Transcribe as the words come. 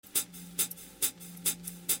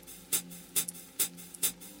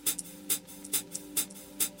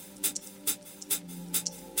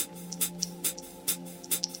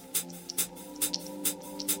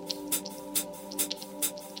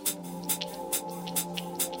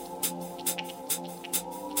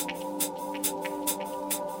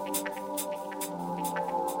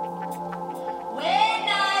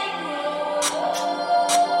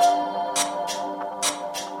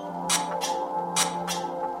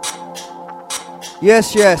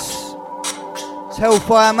Yes, yes. It's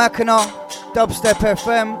Hellfire Mackinac, Dubstep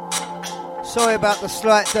FM. Sorry about the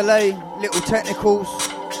slight delay, little technicals.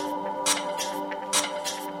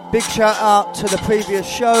 Big shout out to the previous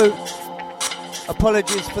show.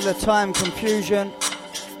 Apologies for the time confusion.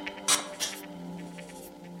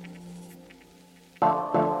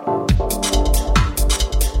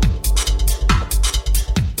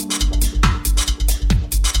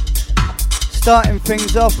 Starting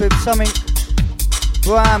things off with something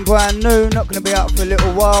brand new, not going to be out for a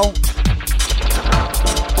little while.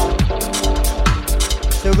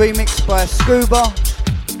 It's a remix by Scuba,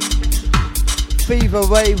 Fever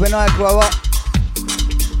Ray, When I Grow Up.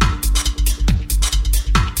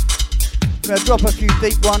 Going to drop a few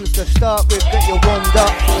deep ones to start with, get you warmed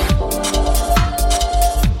up.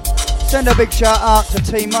 Send a big shout out to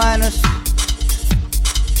T Minus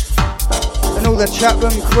and all the chat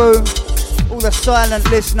room crew, all the silent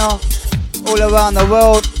listener all around the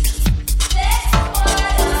world.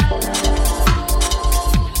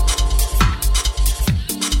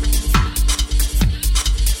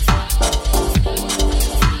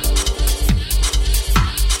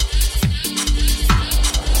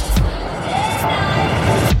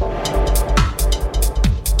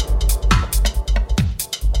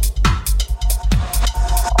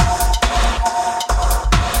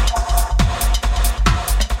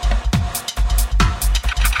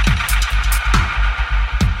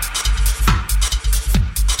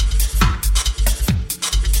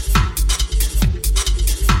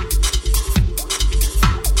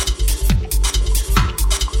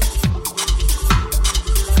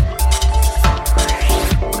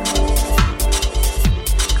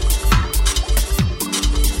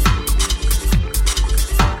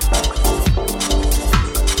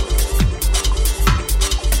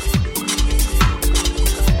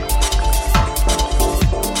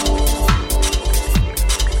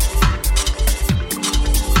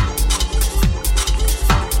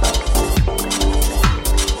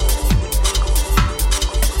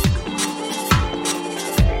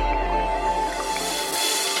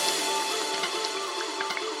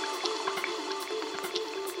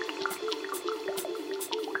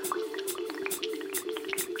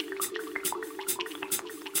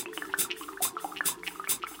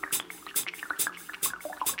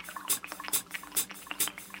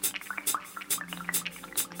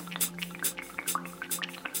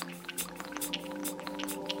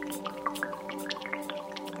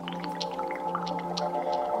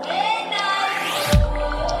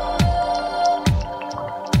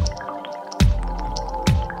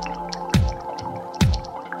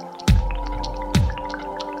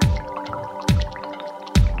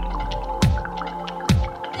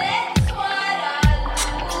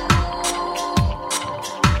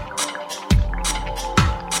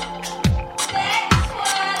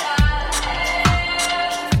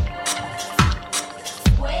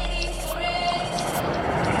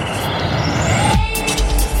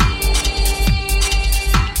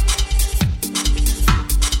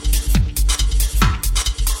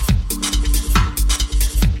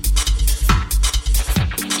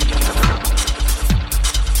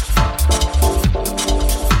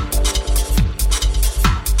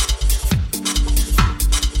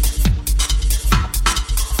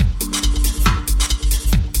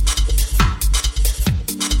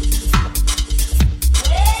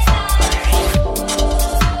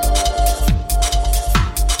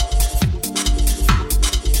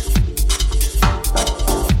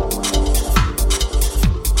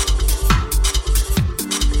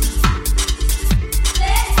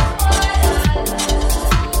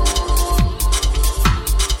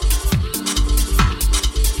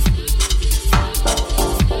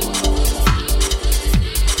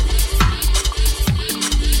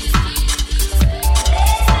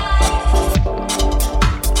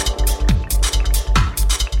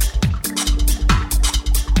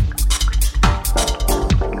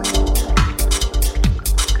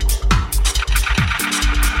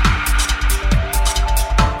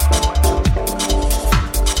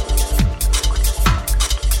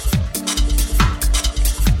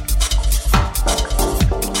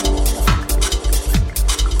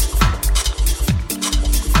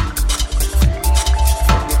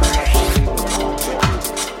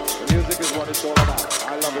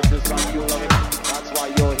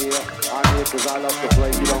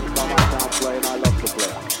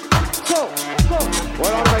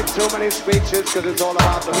 Because it's all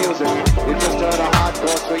about the music. You just heard a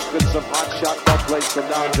hardcore tweak with some hot shot dubplates from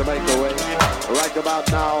down Jamaica way. Right about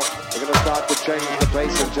now, we're going to start to change the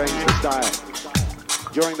pace and change the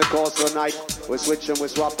style. During the course of the night, we switch and we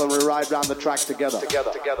swap and we ride round the track together.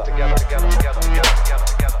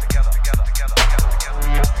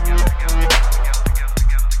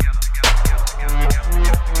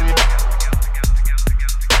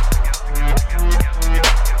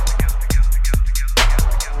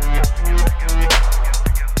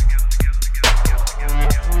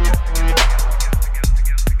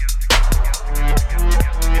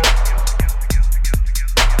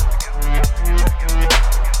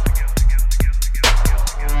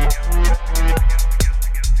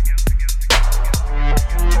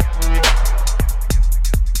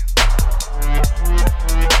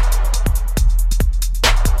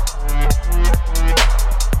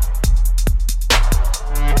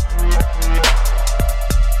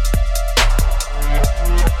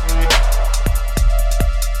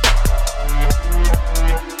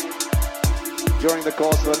 During the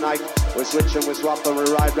course of the night, we switch and we swap and we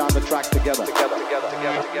ride round the track together.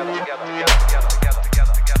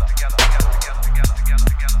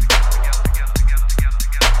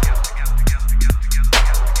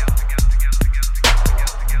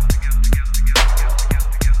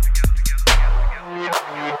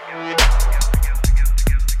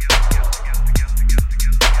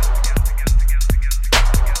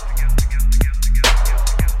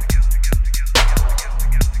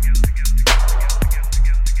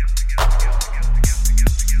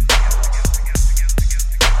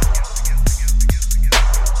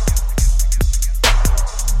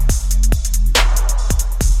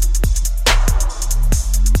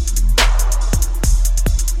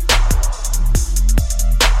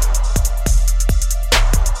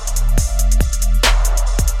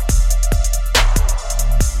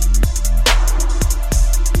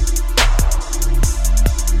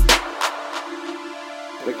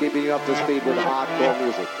 Keeping you up to speed with hardcore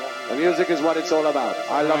music. The music is what it's all about.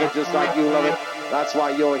 I love it just like you love it. That's why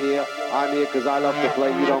you're here. I'm here because I love to play.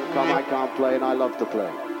 You don't come, I can't play, and I love to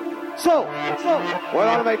play. So, we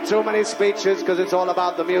don't make too many speeches because it's all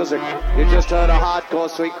about the music. You just heard a hardcore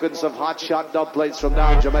sequence of hot shot dub plates from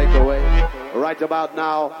down Jamaica way. Right about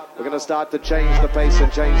now, we're going to start to change the pace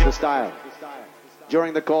and change the style.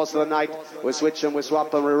 During the course of the night, we switch and we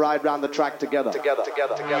swap and we ride round the track together.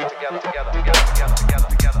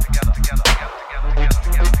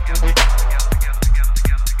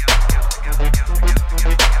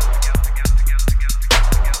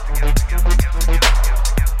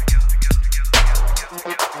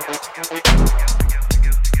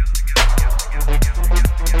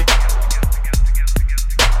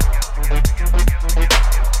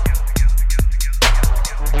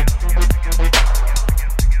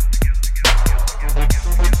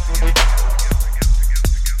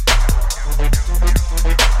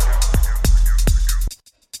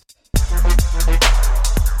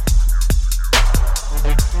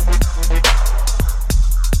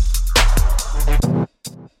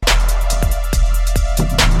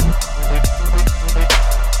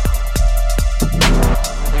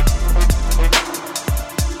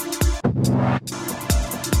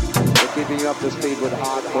 Up to speed with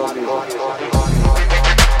hardcore music.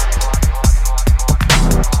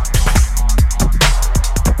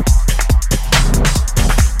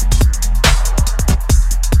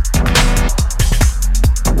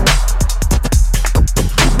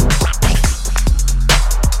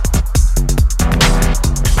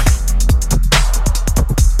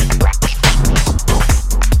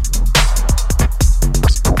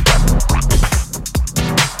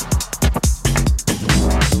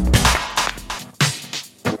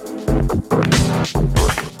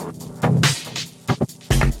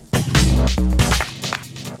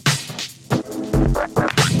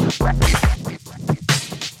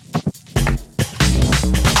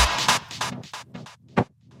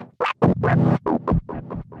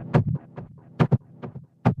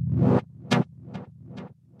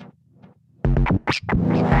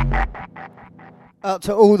 Out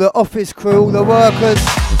to all the office crew, all the workers.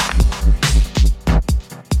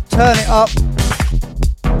 Turn it up.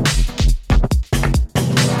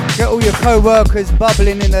 Get all your co-workers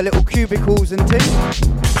bubbling in their little cubicles and things.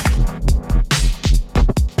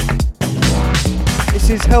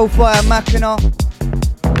 This is Hellfire Machina.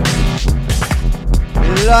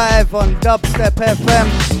 Live on Dubstep FM.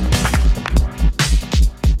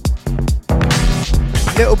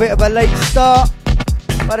 Little bit of a late start,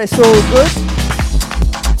 but it's all good.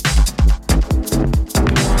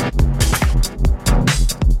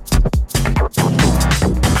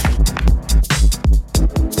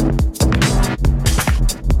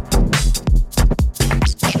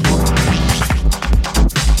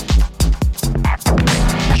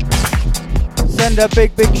 Send a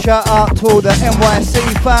big shout out to all the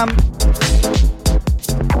NYC fam.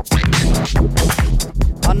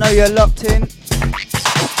 know you're locked in.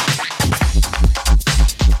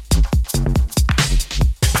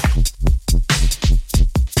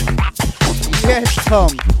 Yes, Tom.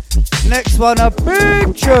 Next one, a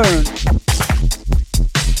big tune.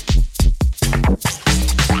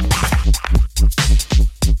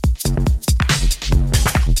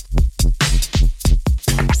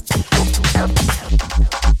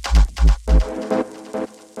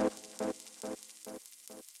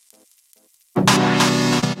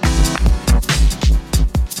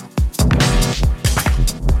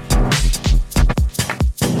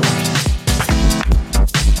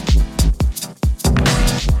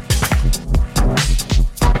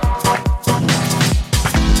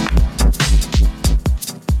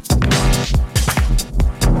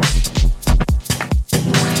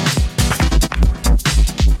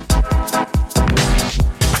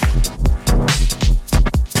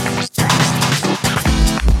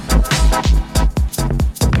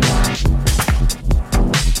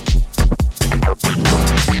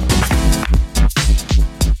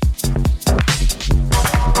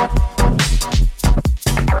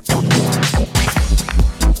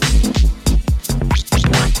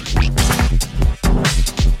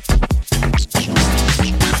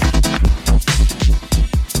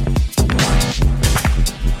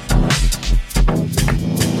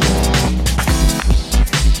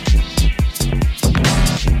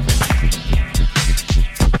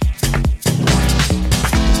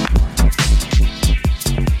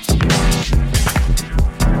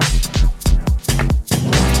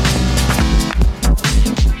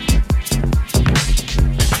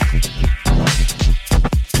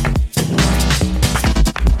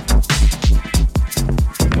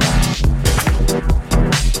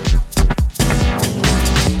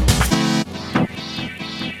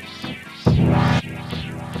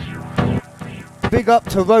 Big up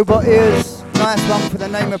to Robot Ears. Nice one for the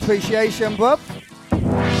name appreciation, bruv.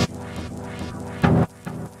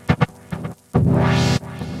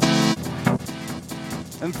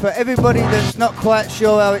 And for everybody that's not quite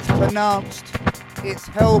sure how it's pronounced, it's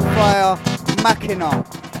Hellfire Machina.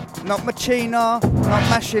 Not Machina, not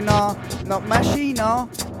Machina, not Machina,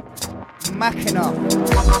 Machina.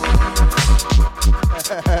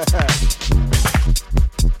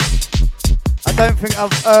 I don't think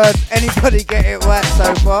I've heard anybody get it right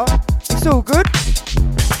so far. It's all good.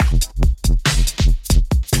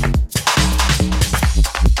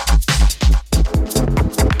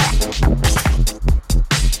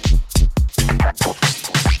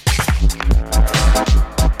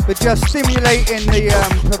 We're just stimulating the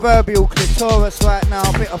proverbial clitoris right now,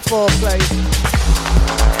 a bit of foreplay.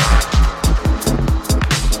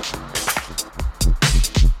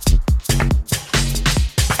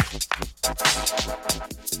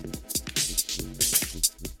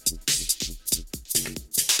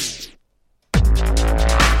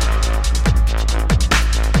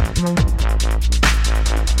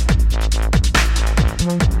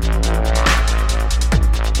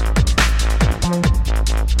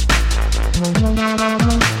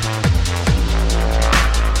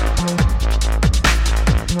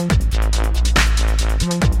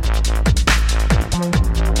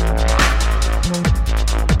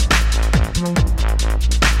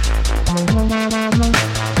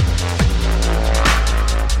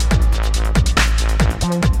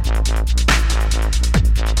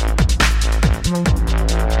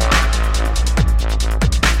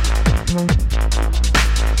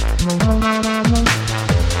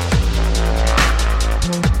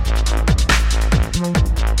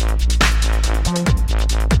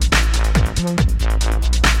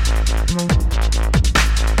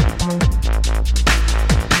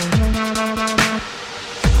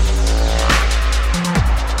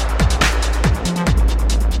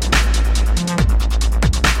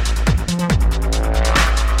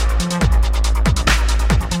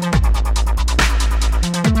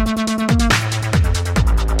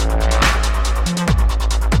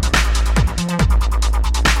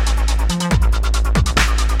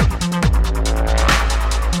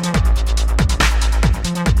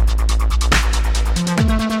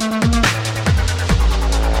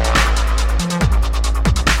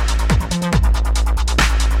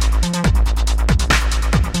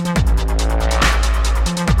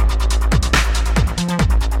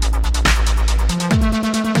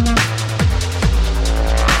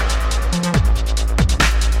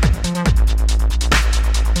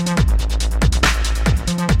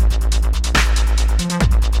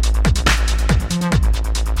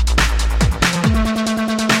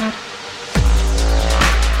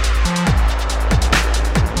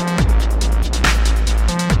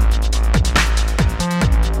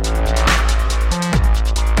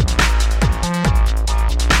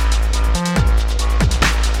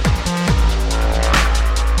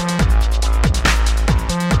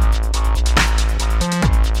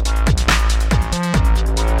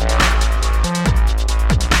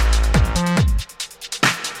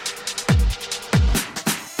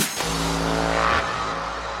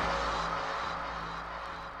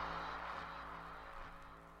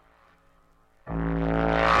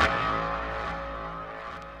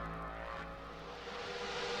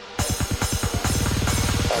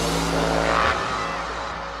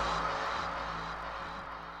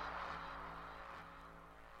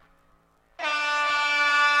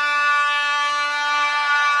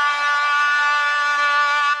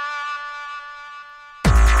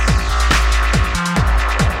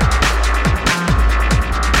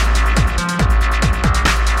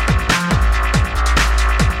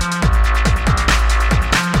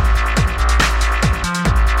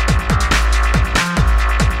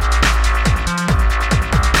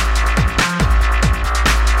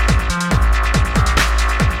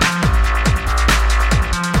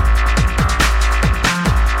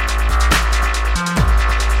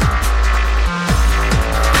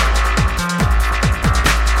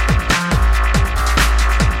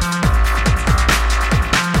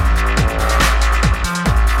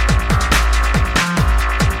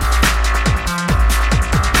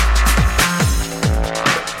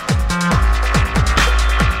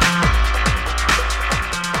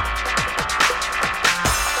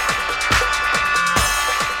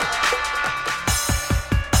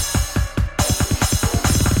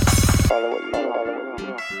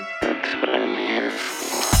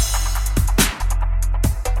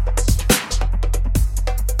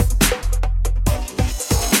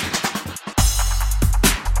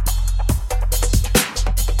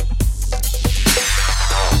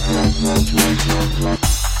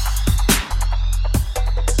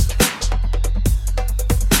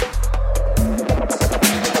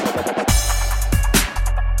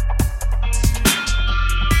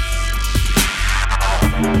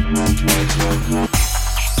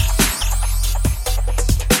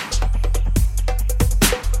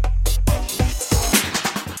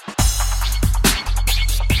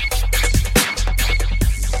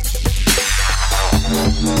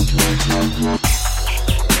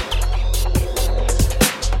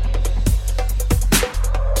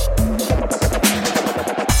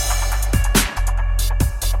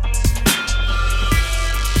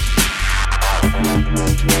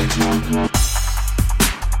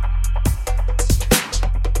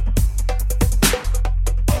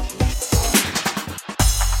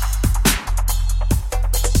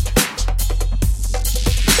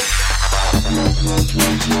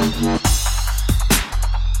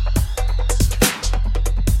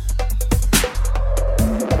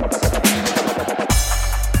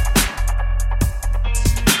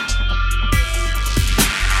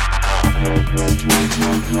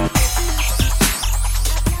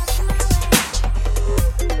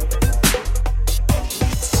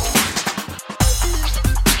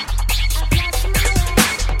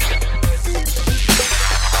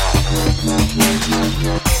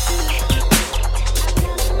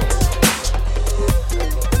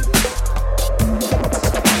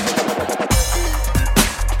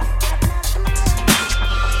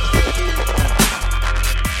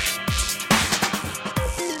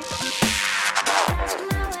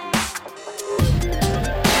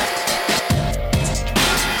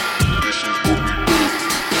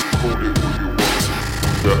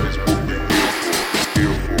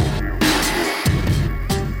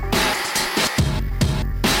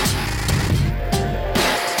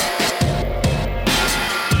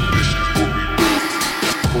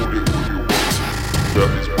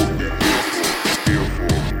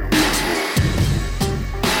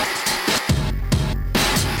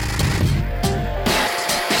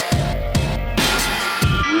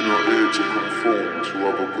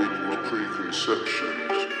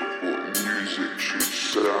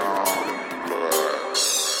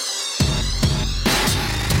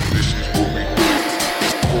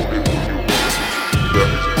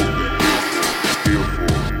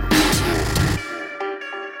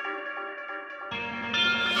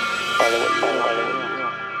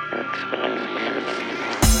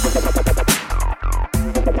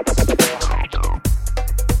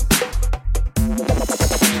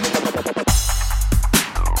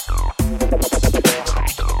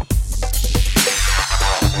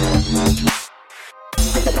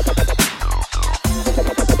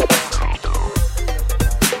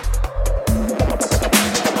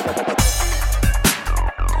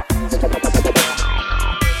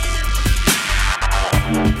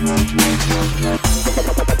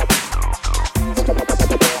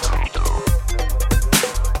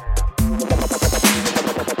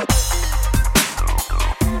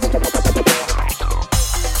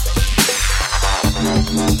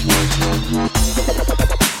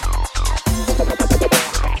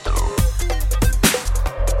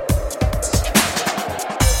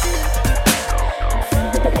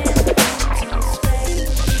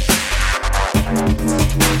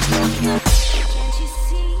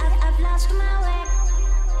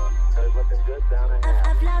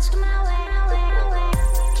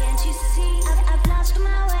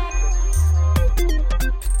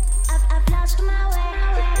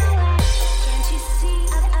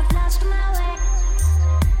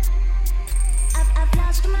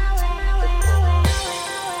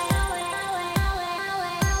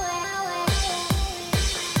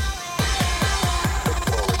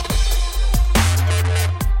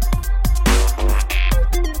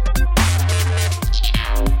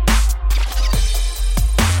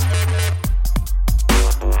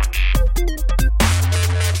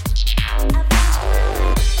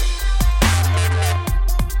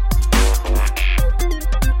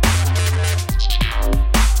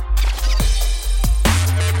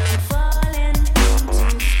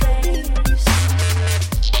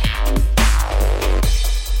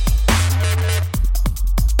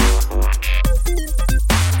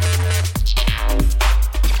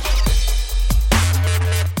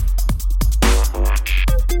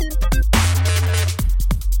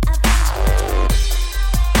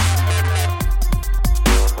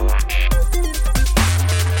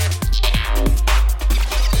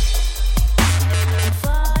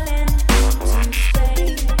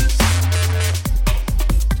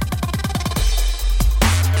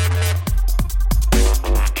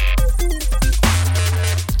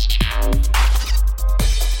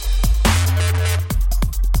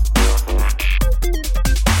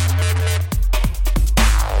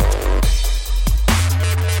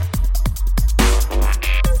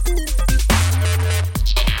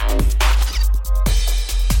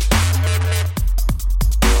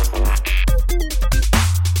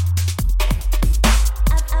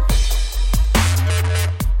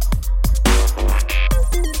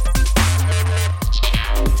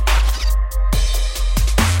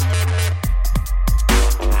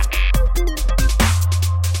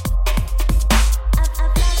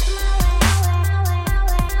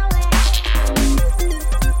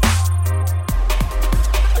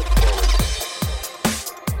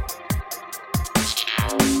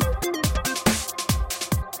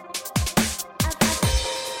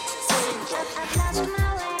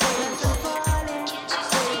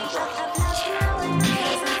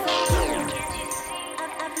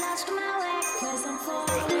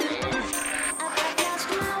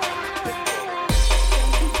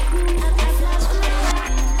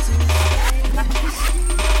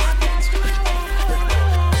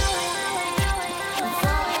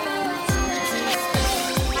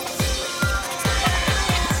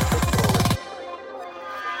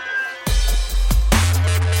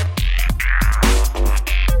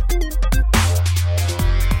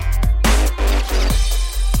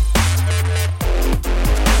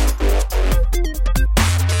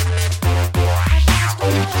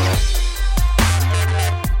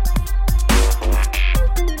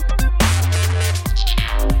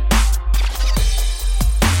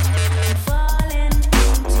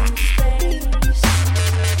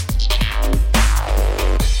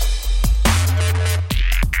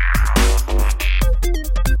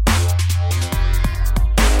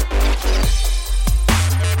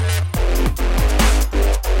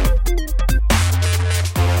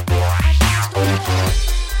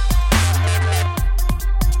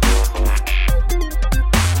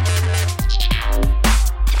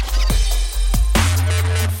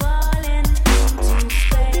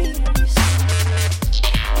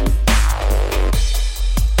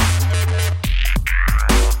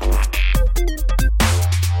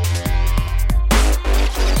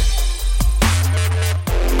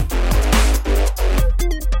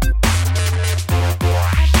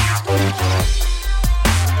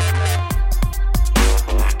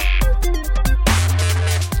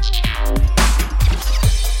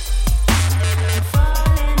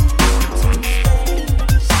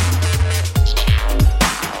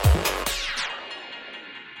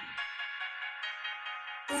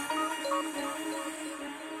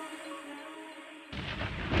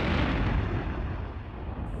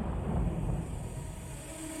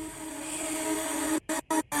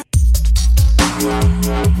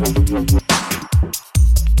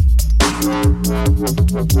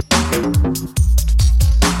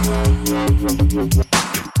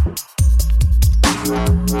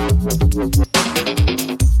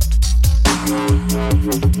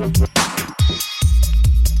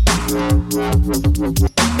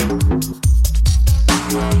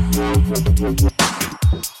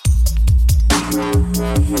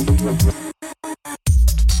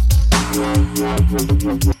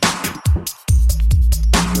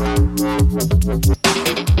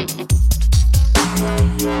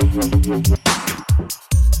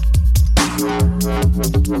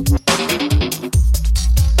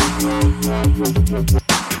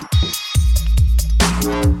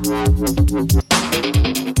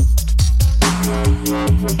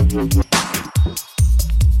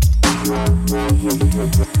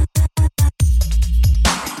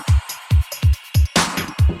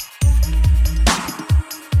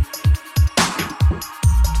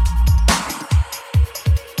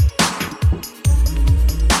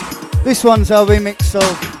 This one's our remix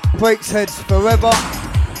of Breaks Heads Forever.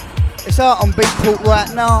 It's out on Beatport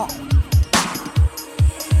right now.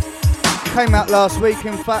 Came out last week,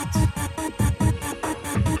 in fact.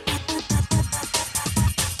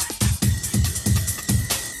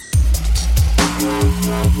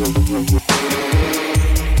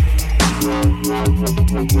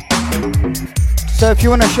 So if you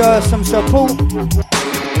want to show us some support,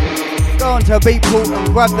 go onto Beatport and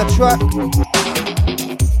grab the track.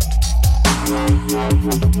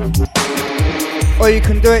 Or you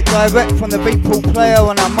can do it direct from the Beatport player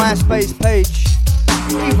on our MySpace page.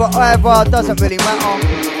 Either doesn't really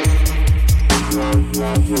matter.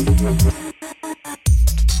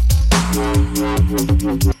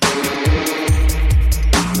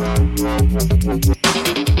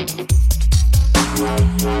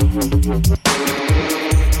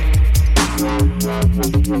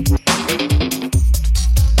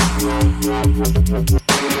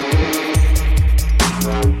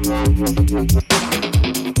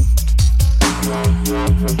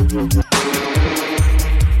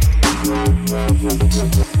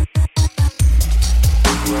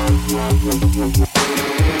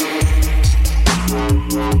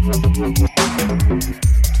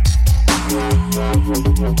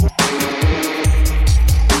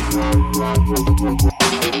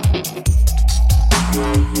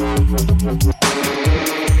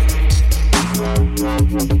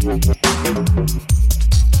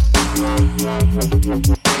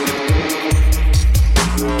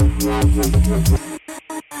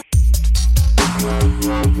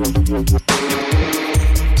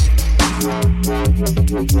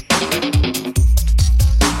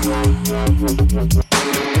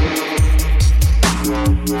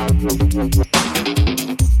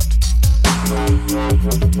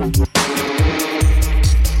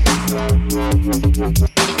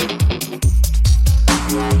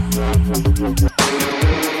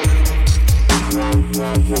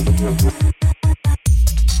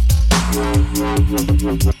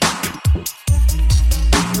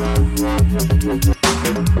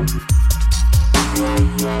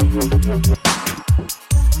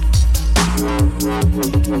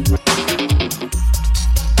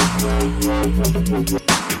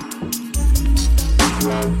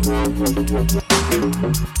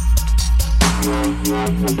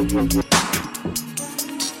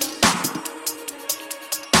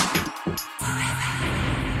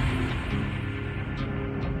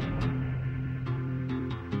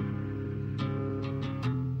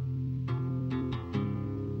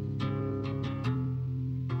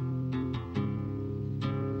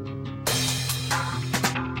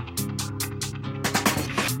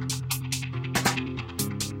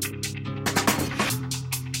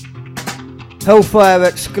 Hellfire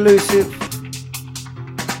exclusive.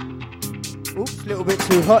 Oops, a little bit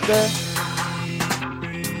too hot there.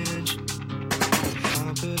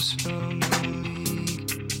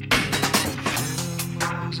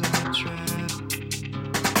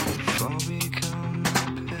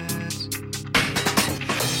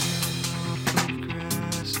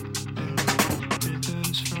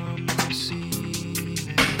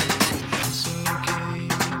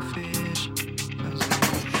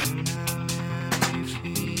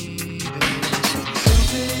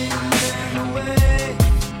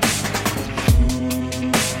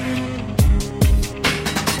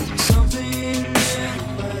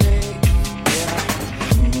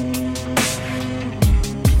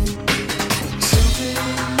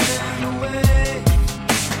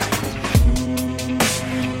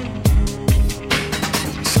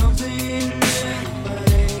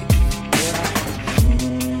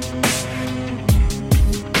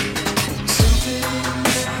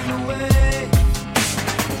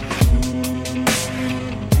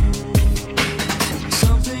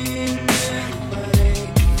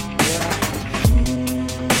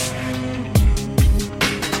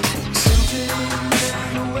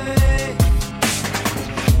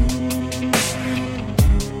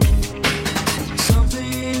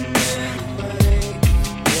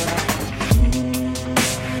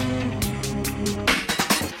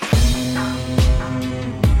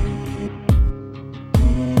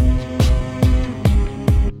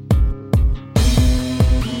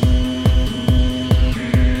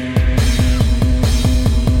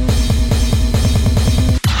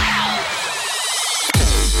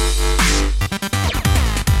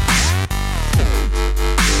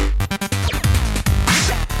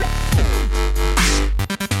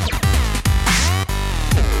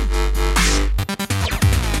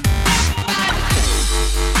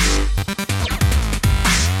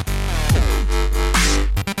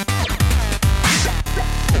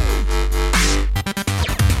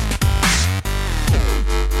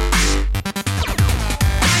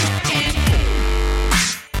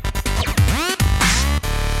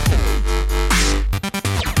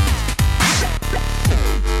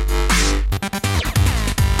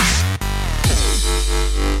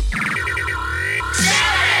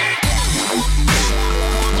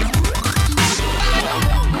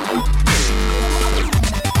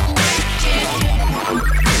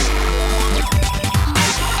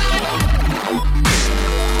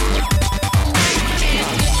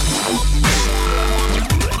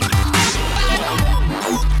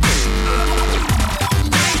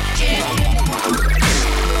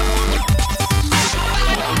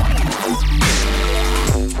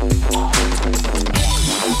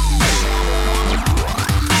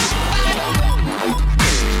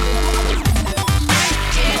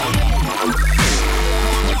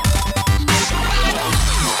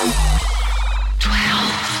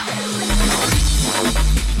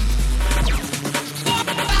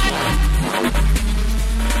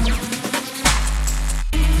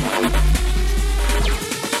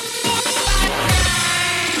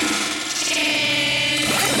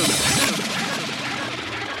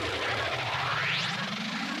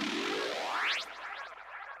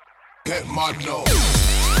 bad now.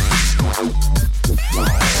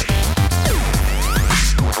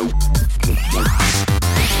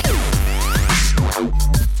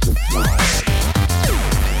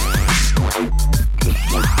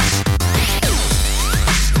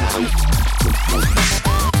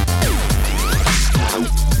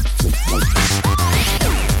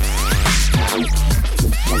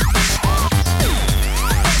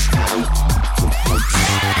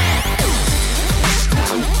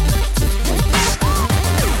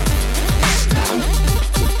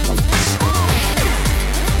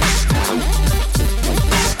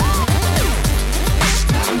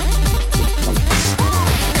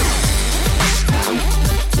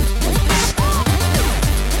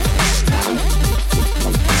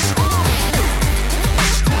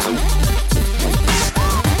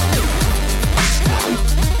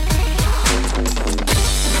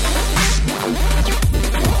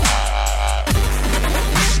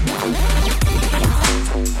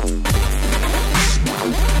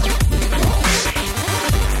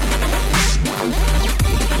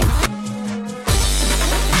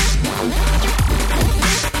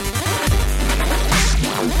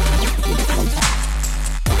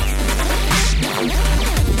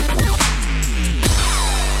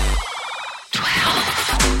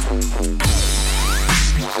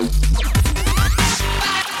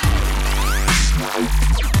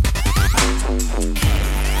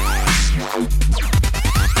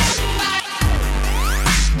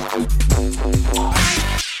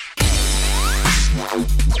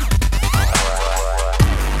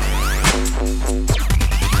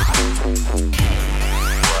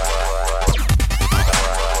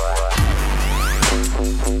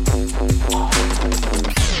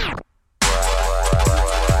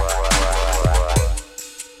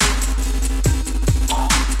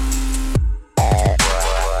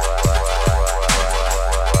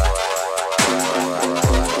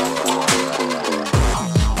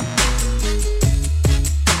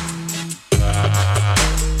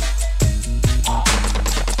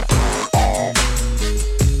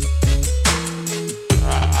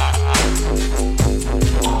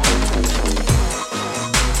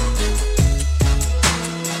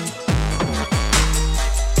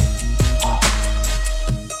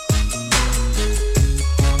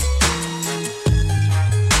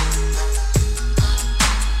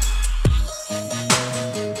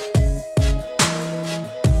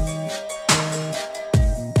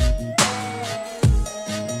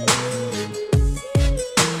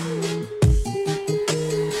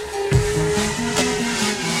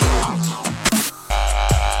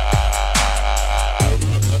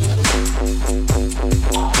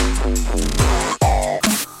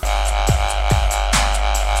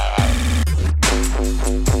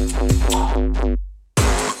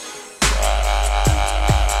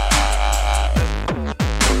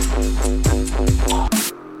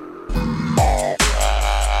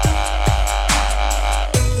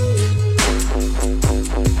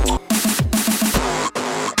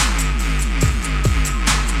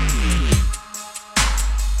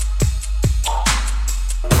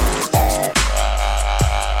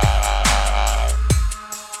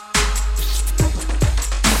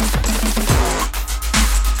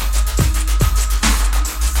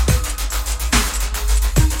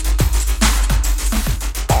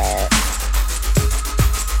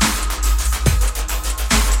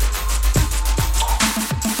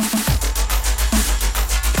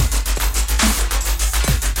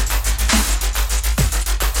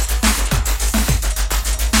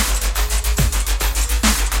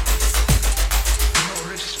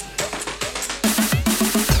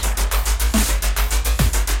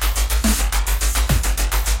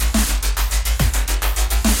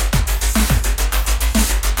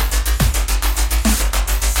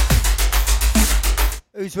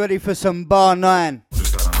 Who's ready for some Bar 9?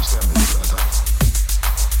 Children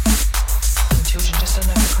just don't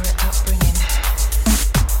have the correct upbringing.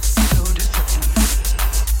 No different.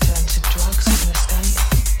 Turn to drugs as an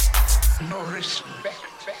escape. No respect.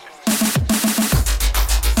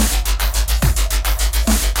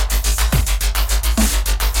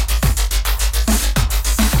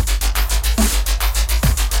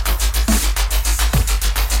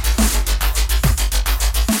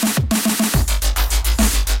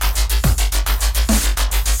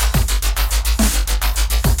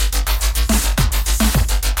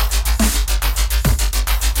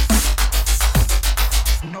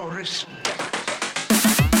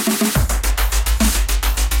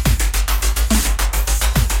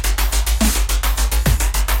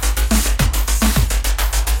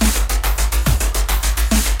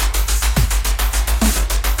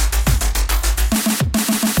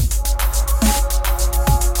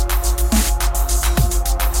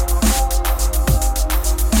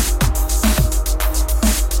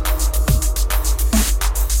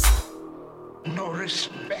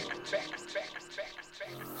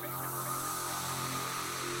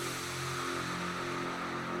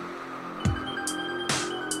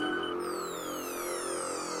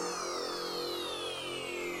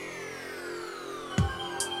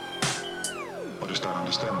 just don't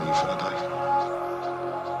understand me, you fella, Dave.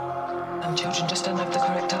 Some children just don't have the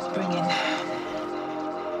correct upbringing.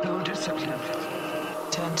 No discipline.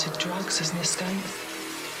 Turn to drugs as an escape.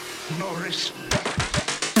 No respect.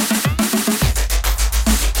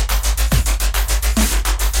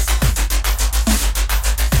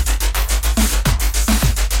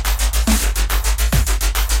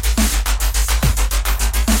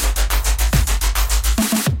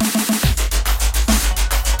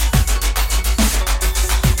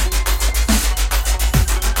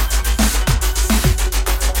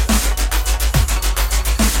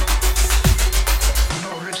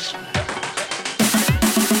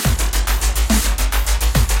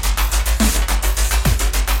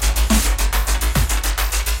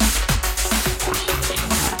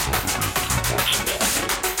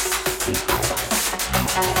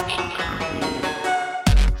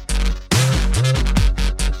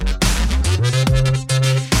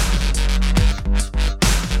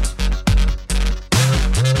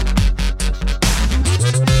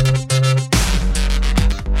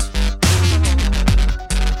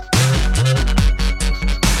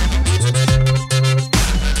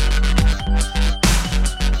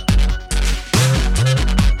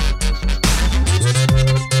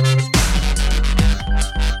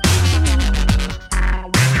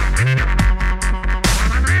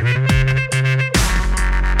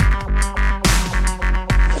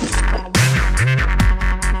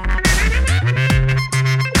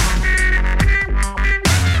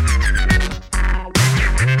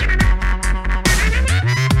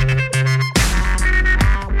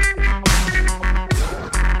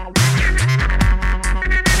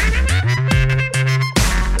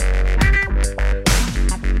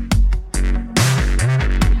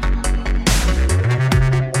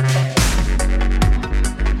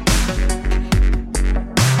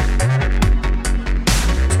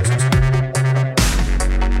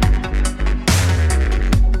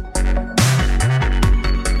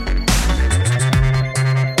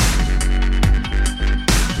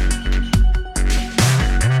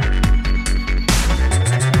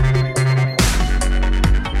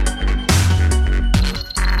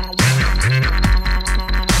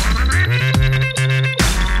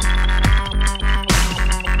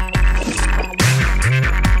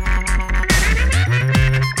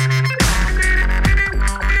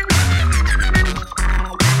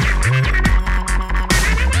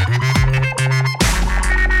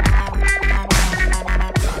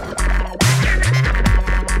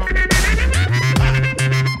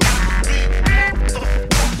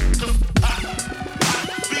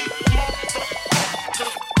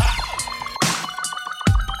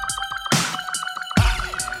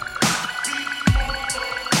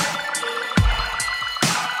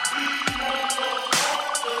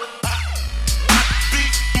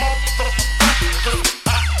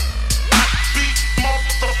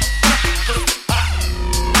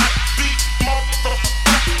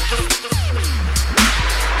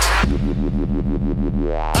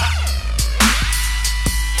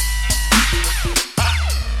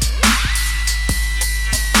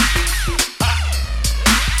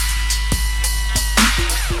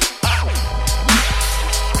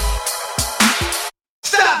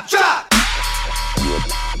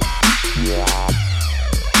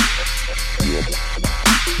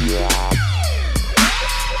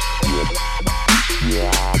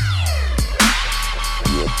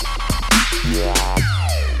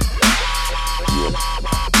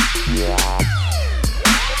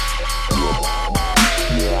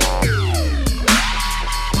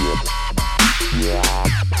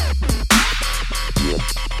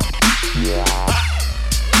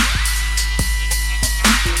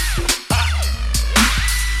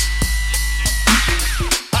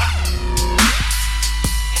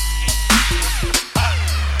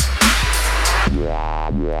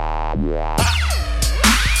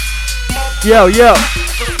 Yo, yo.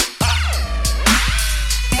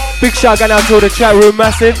 Big shout going out to all the chat room,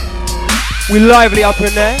 massive. We lively up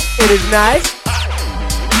in there. It is nice.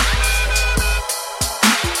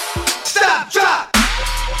 Stop, drop.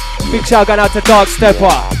 Big shout going out to Dark Stepper.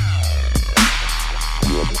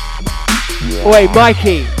 Wait,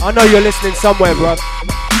 Mikey, I know you're listening somewhere, bro.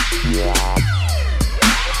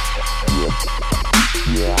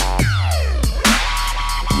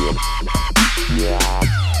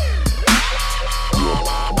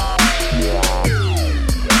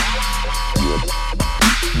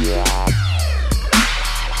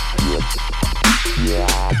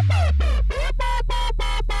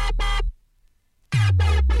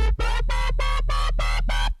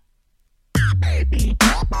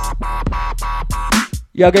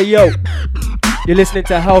 Yo, You're listening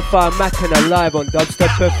to Hellfire Machina live on Dubstep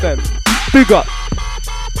FM. Big up!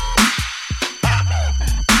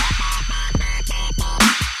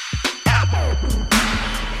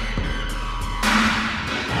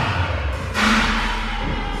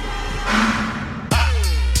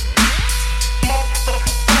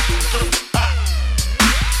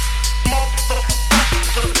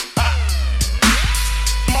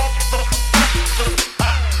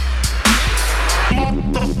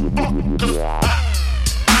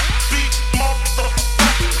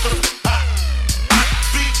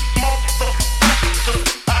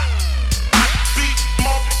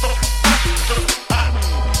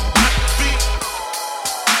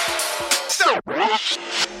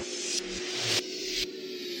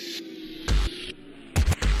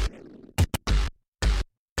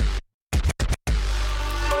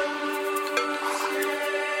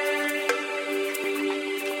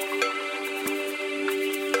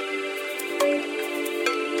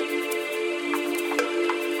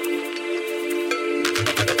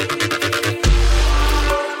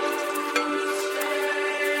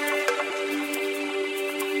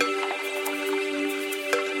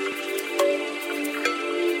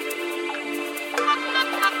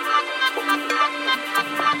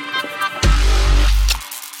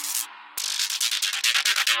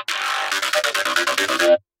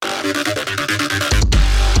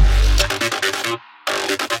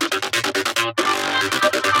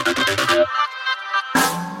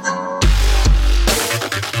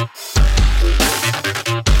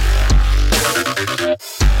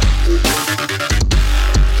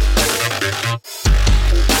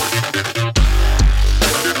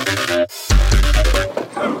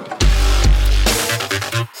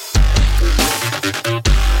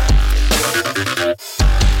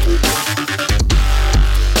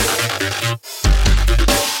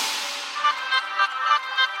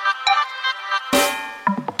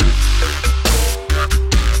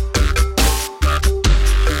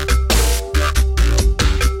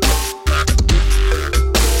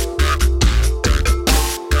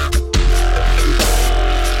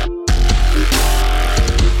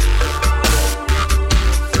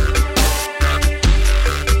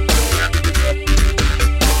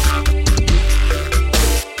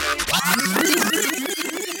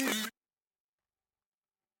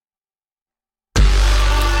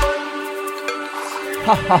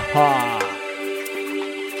 Ha ha ha.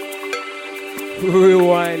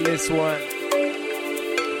 Rewind this one.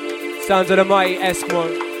 Sounds of the mighty Eskimo.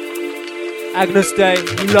 Agnus Day,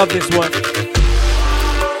 you love this one.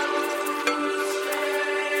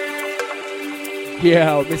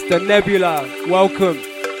 Yeah, Mr. Nebula, welcome.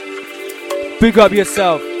 Big up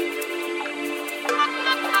yourself.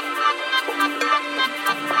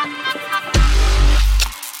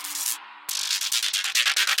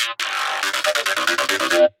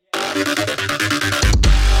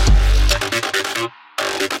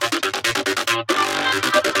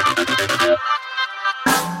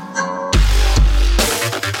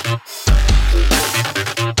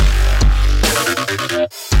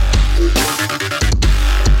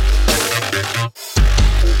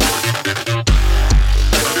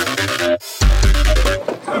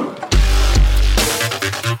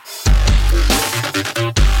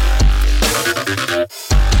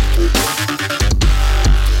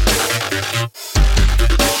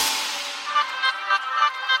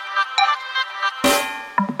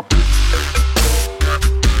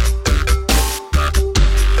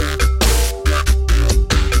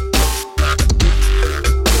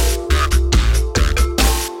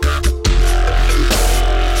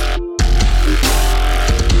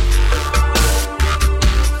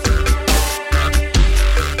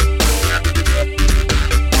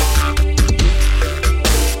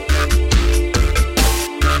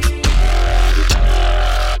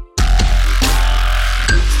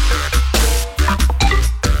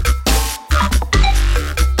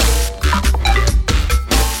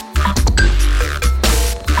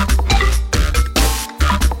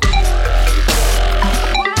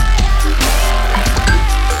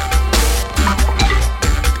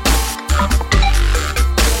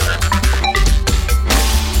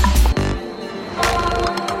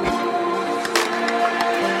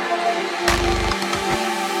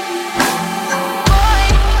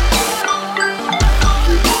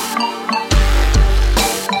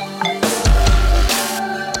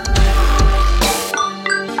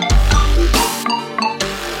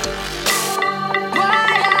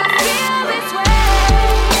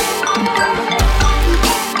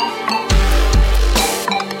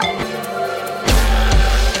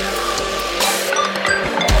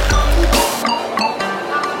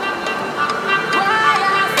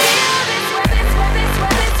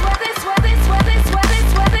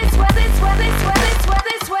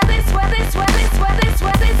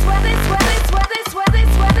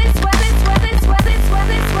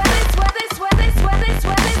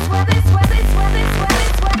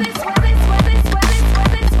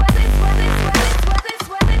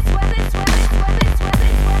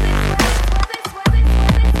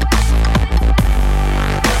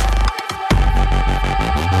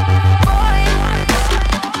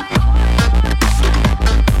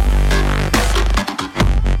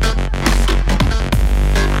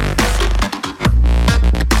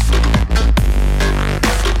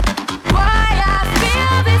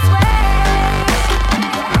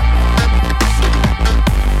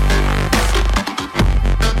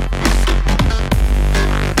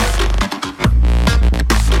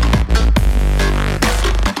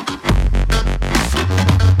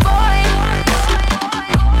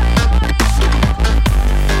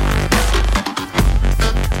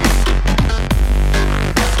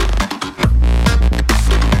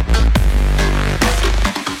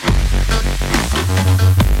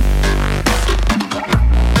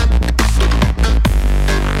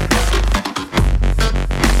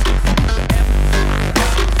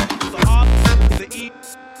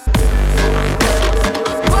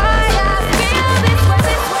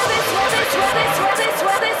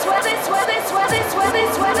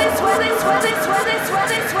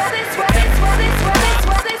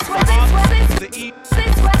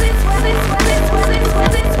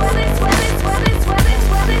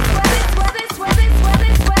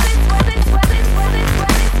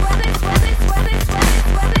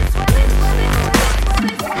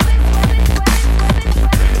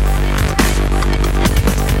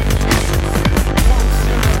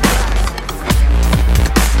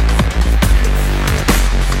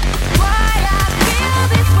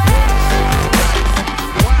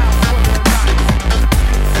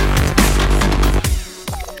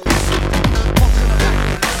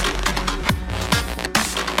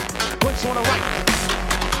 Punch on the right.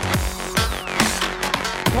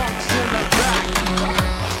 Punks in the back.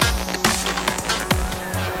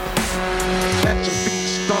 Let your beat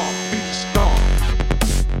stomp, beat stomp.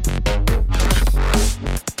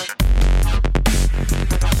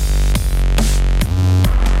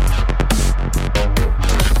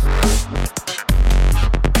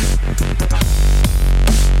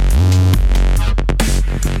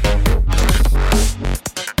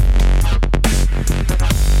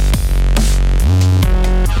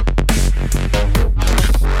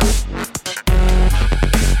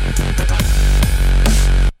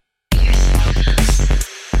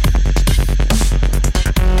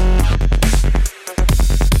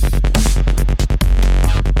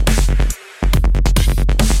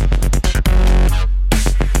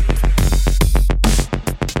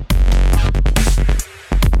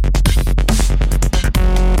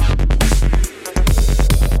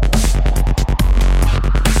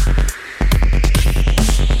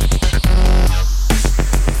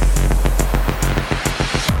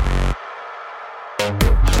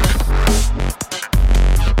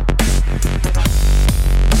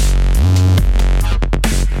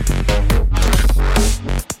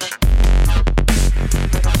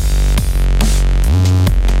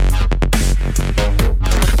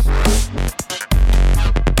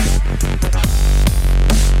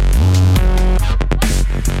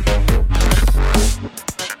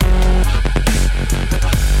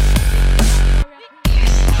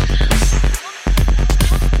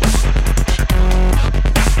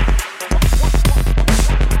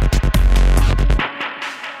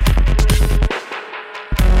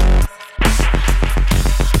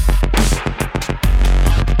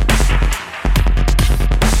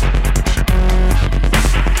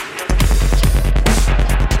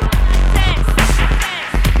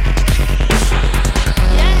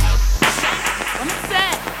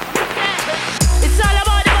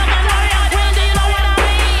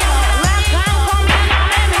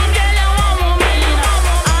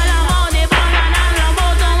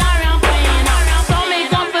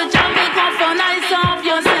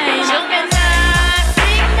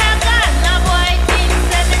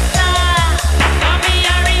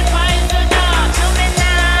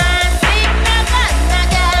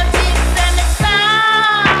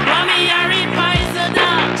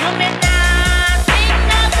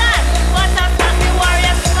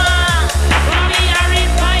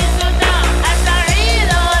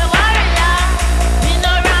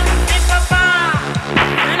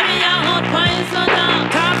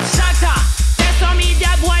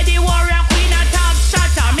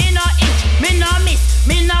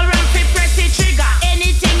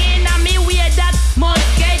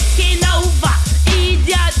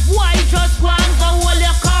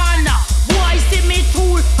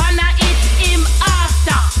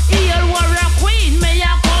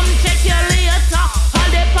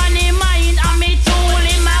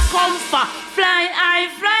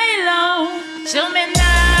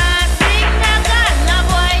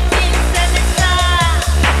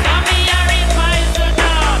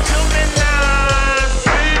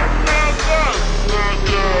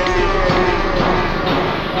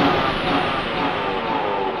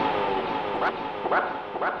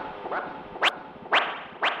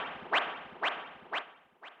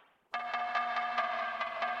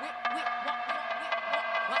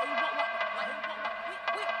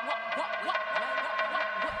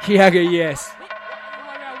 Kiaga, yes.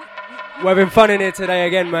 We're having fun in here today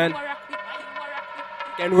again, man.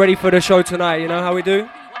 Getting ready for the show tonight, you know how we do?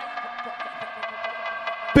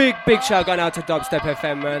 Big shout going out to Dubstep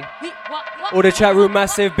FM, man. All the chat room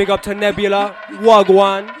massive, big up to Nebula,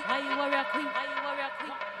 Wagwan.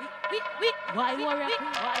 All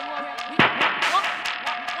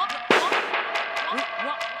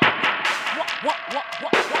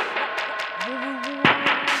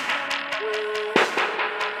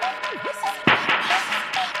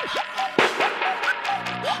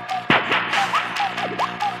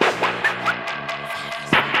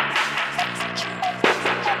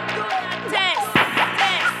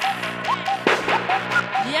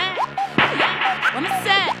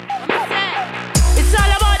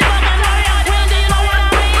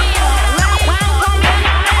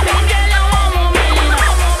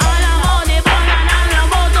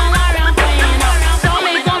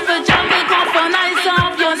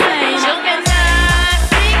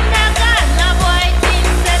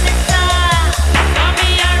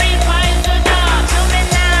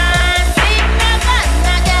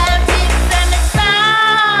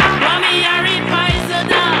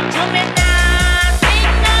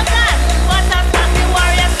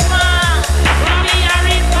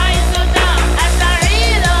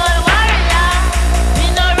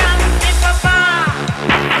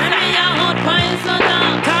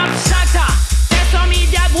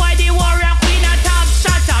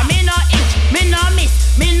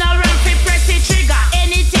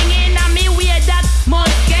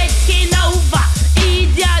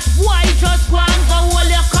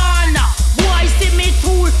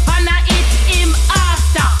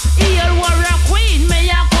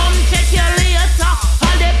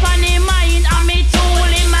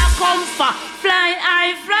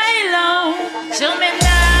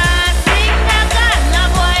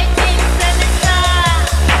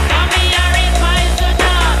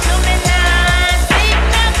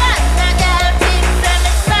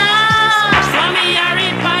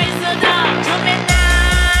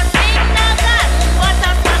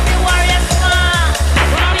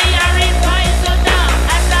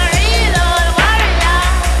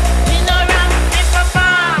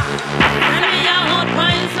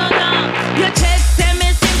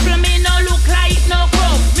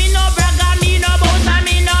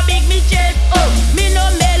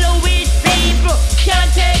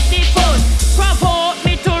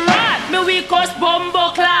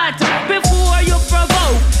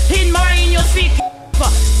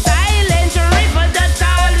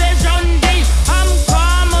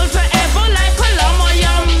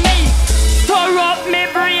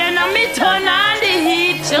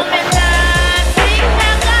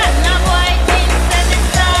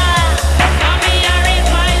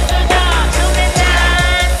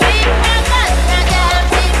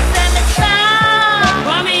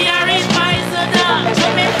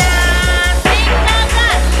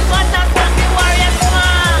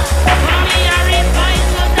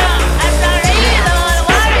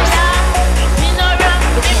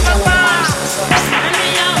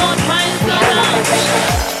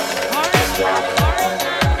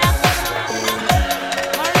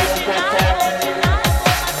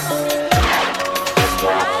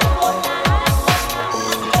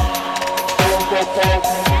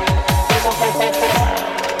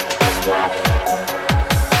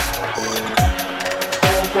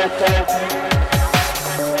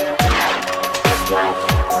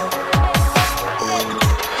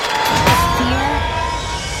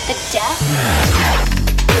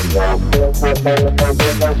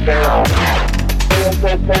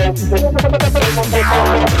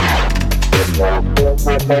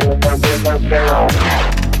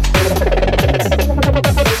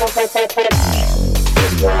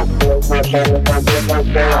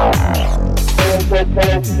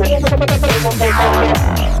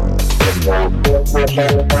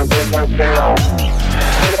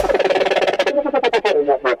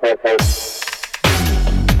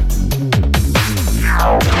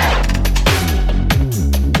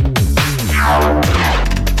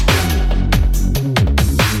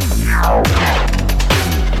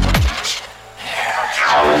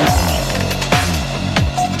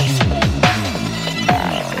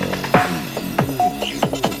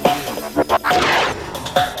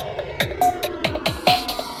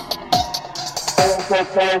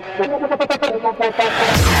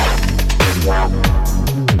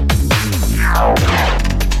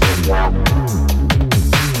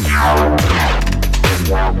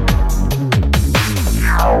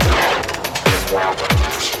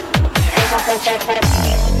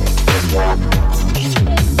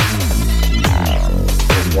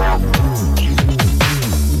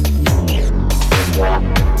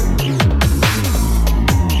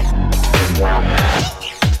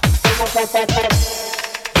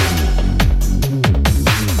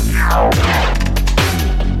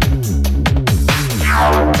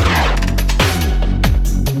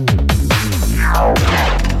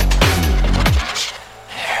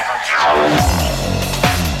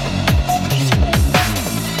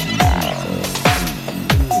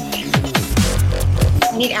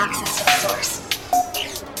Need access to the source.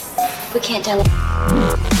 We can't tell.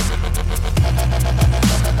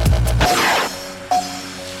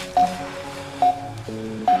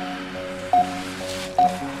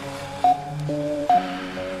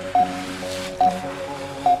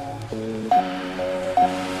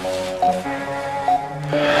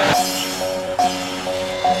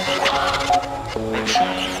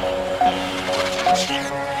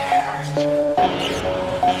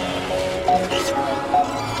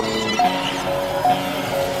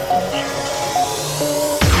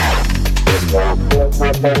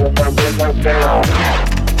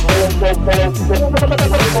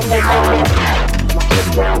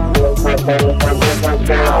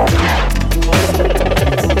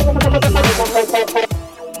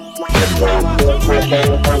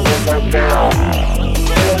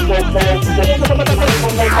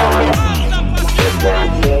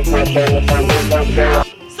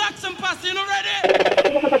 Saxon pass, you know ready?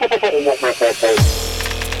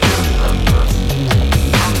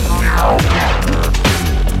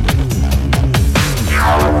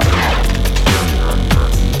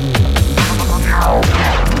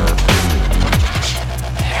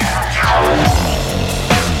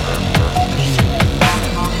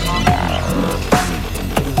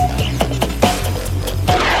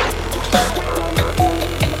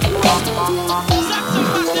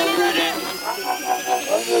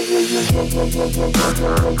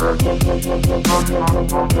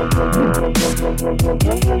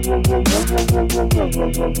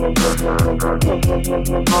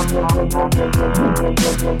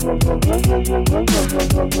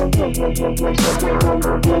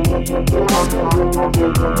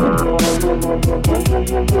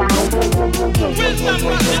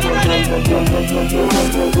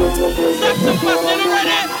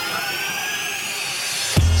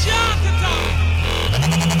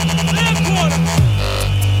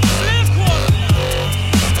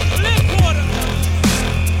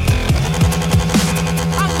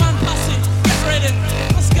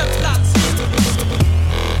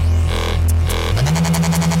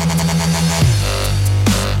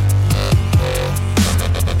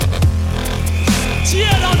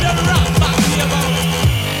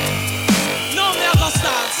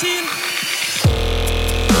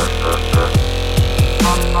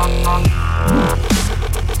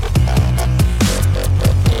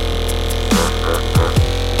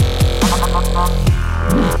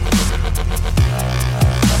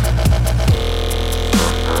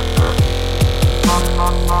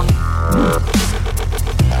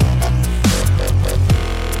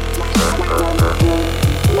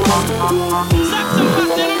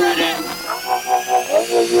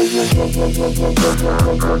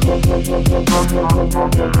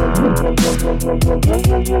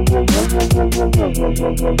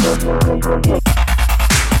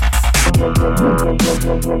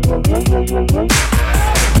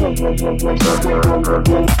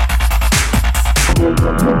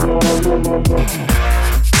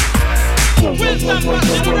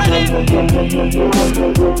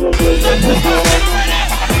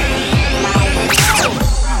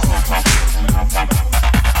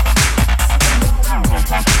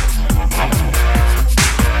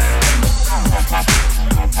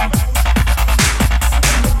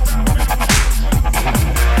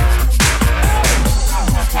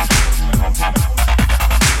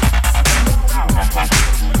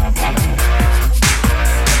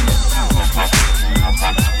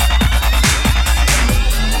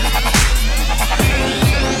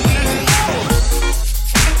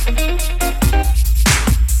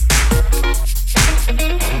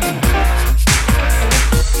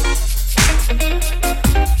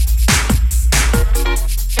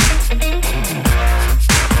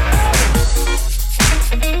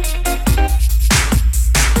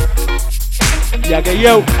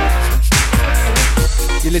 Yo,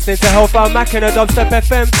 you're listening to Hellfire Mackin at Dubstep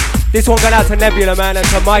FM. This one going out to Nebula, man, and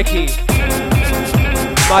to Mikey.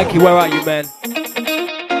 Mikey, where are you, man?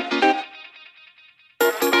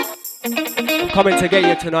 I'm coming to get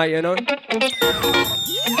you tonight, you know.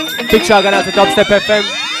 Big shout going out to Dubstep FM.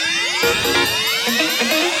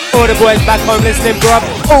 All the boys back home listening, bruv.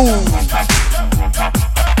 Oh.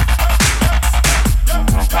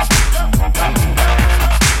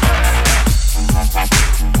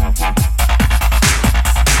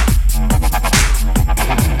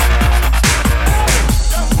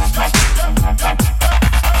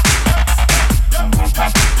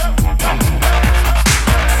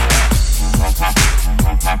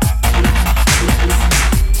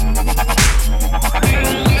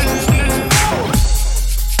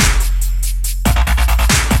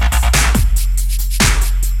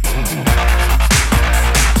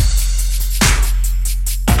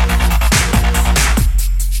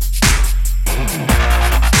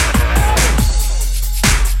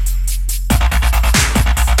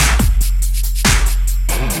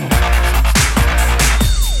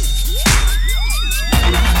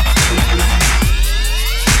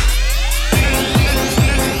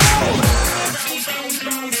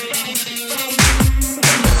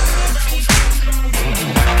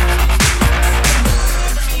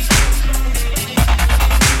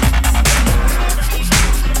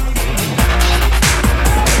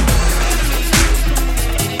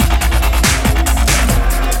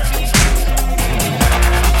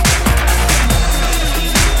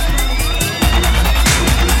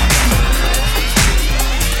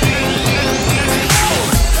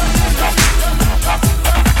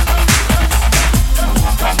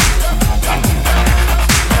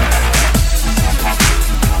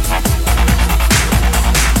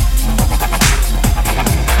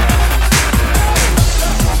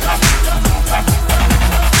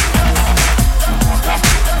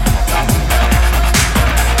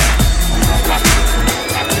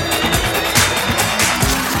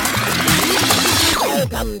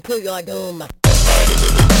 to your doom.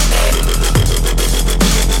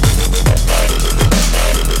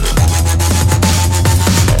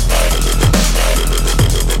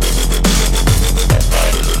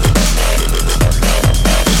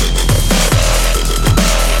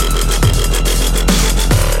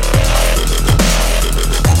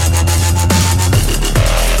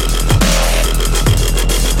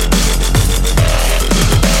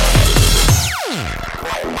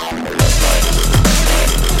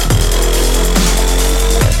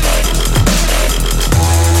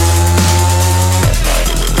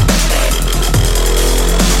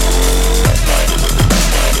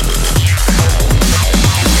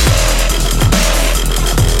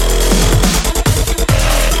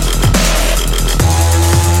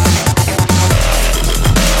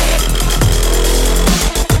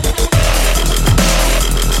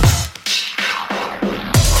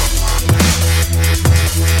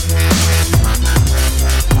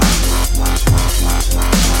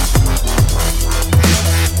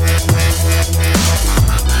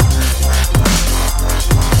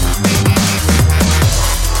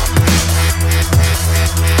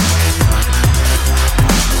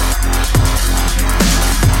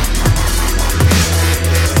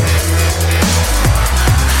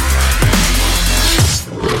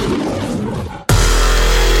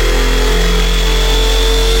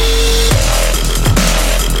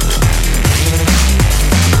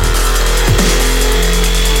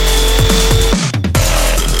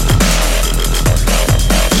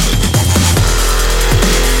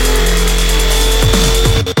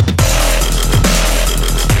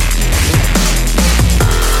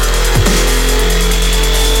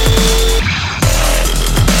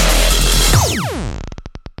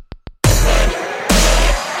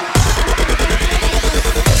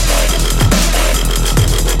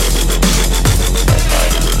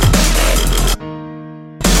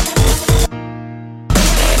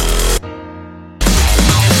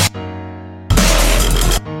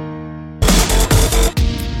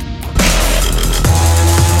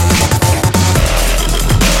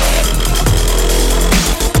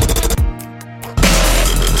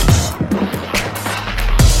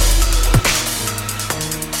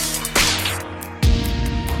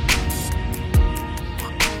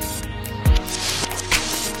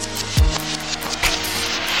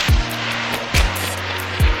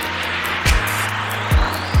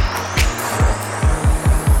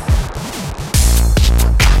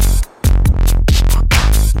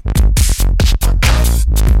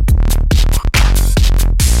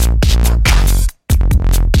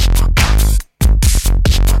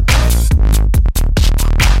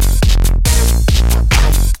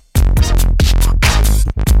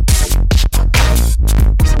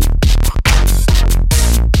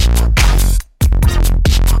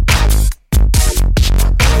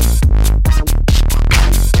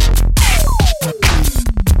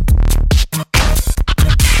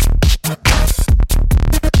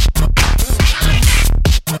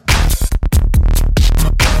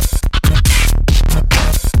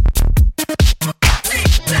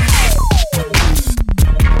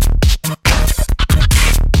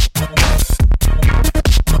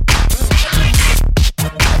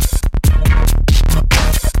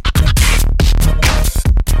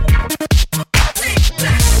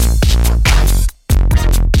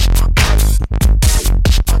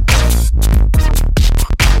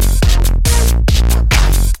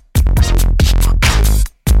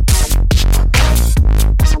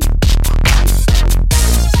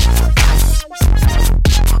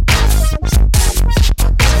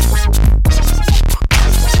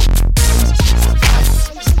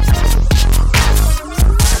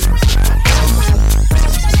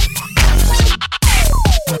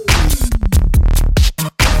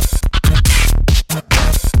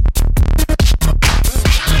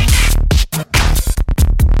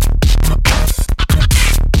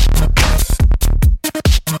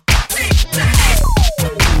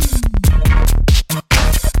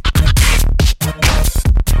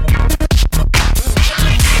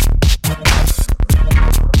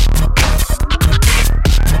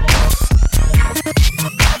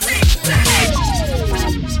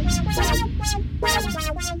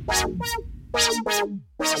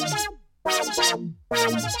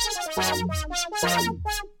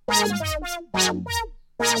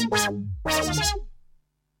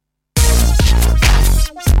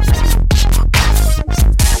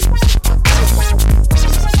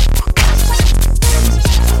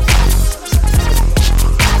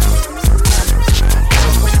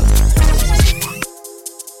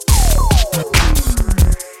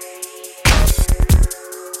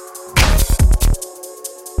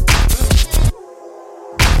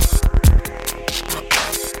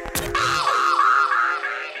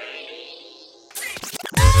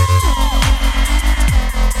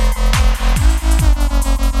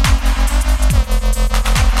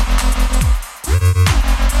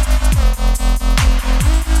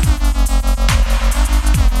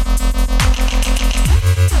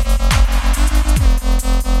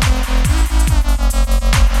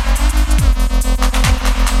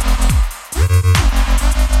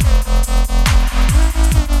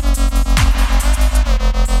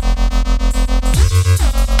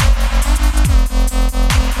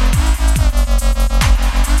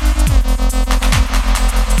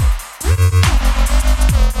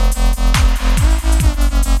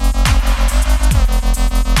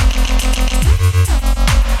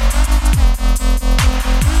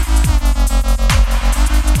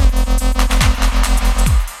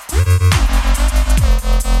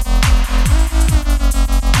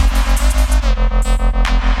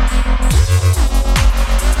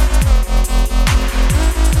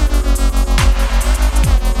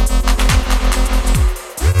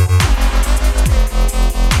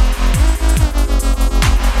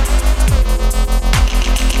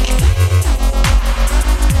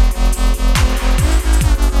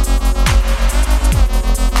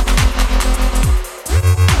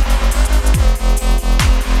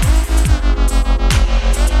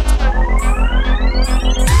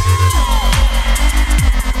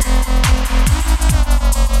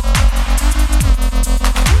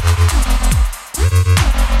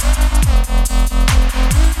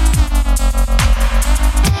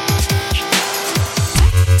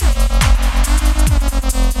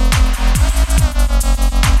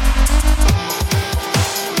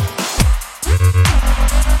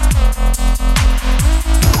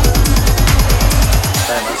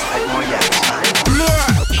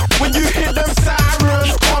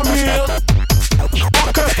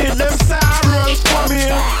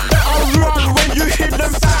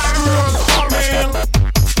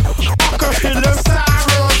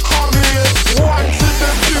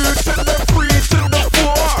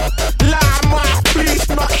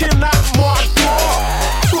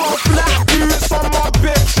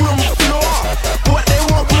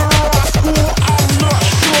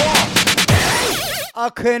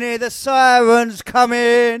 can hear the sirens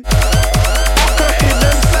coming.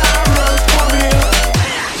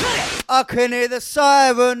 I can hear the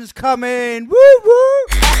sirens coming. Woo woo.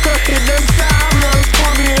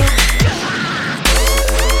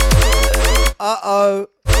 Uh-oh.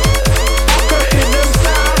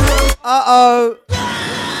 Uh-oh.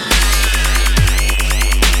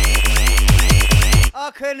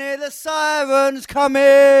 I can hear the sirens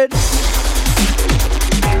coming.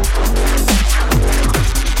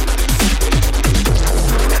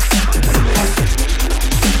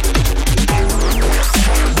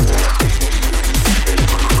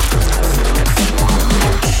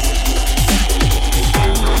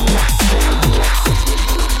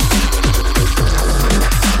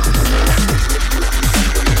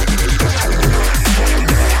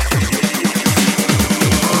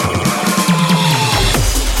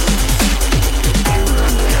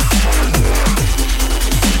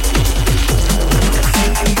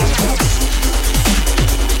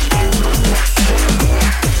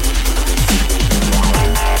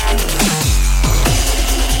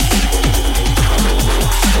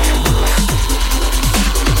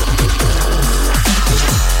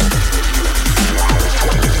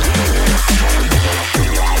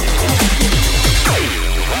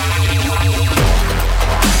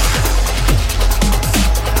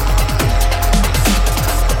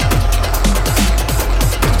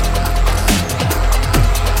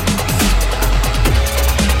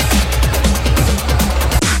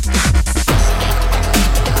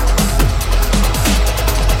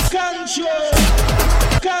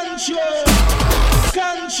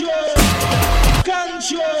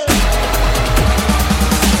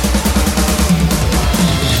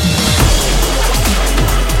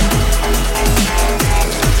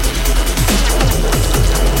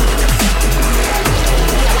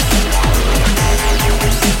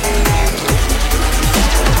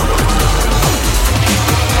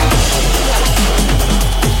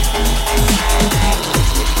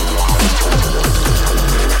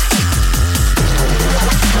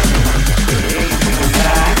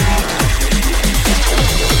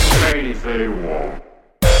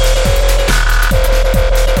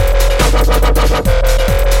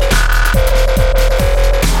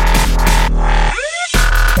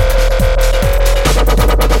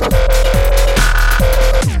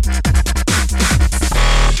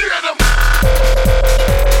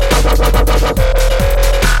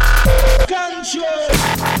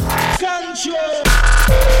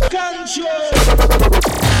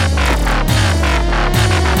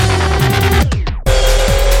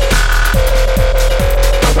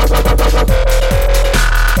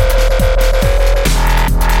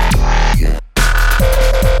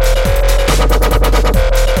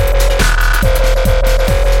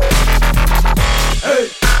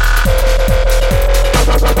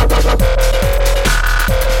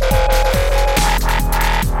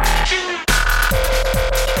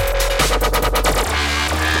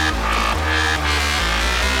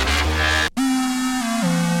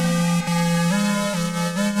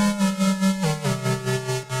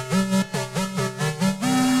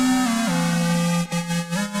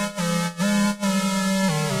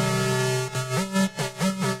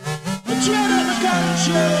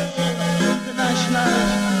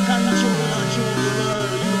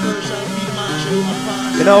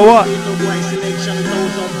 You know what?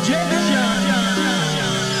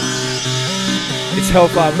 It's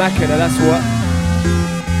Hellfire Machina, that's what.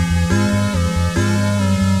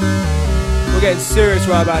 We're getting serious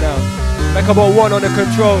right about now. Make about one on the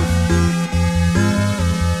controls.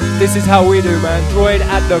 This is how we do, man. Droid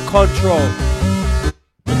at the control.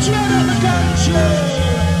 Droid at the control.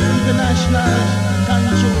 International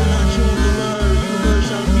control and show the world.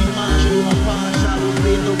 Universal field marshal, a partial. We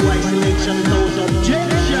play no white selection without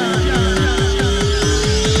objection.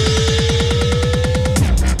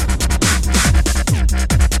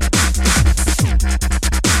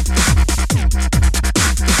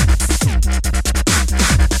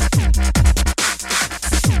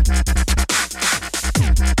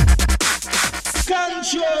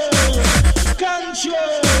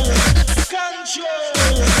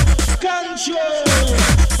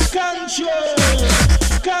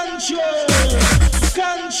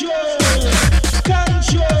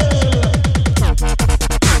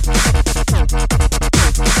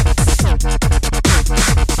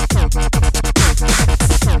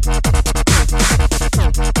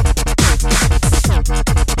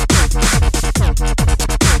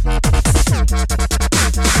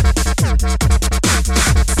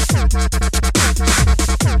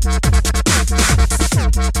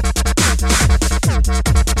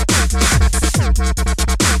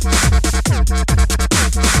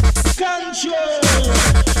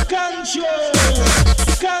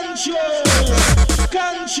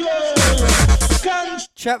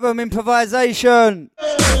 Chat room improvisation.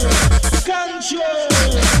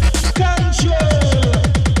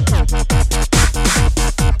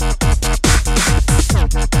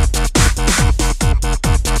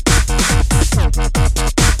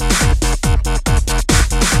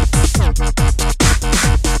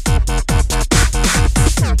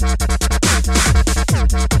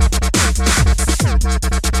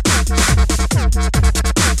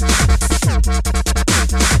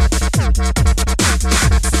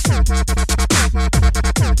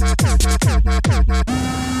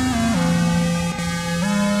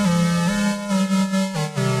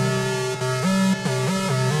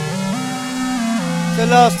 The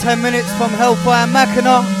last 10 minutes from Hellfire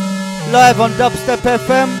Mackinac, live on Dubstep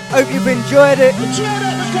FM. Hope you've enjoyed it.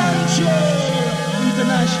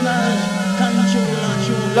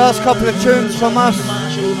 Last couple of tunes from us.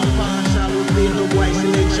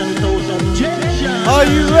 Are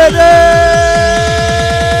you ready?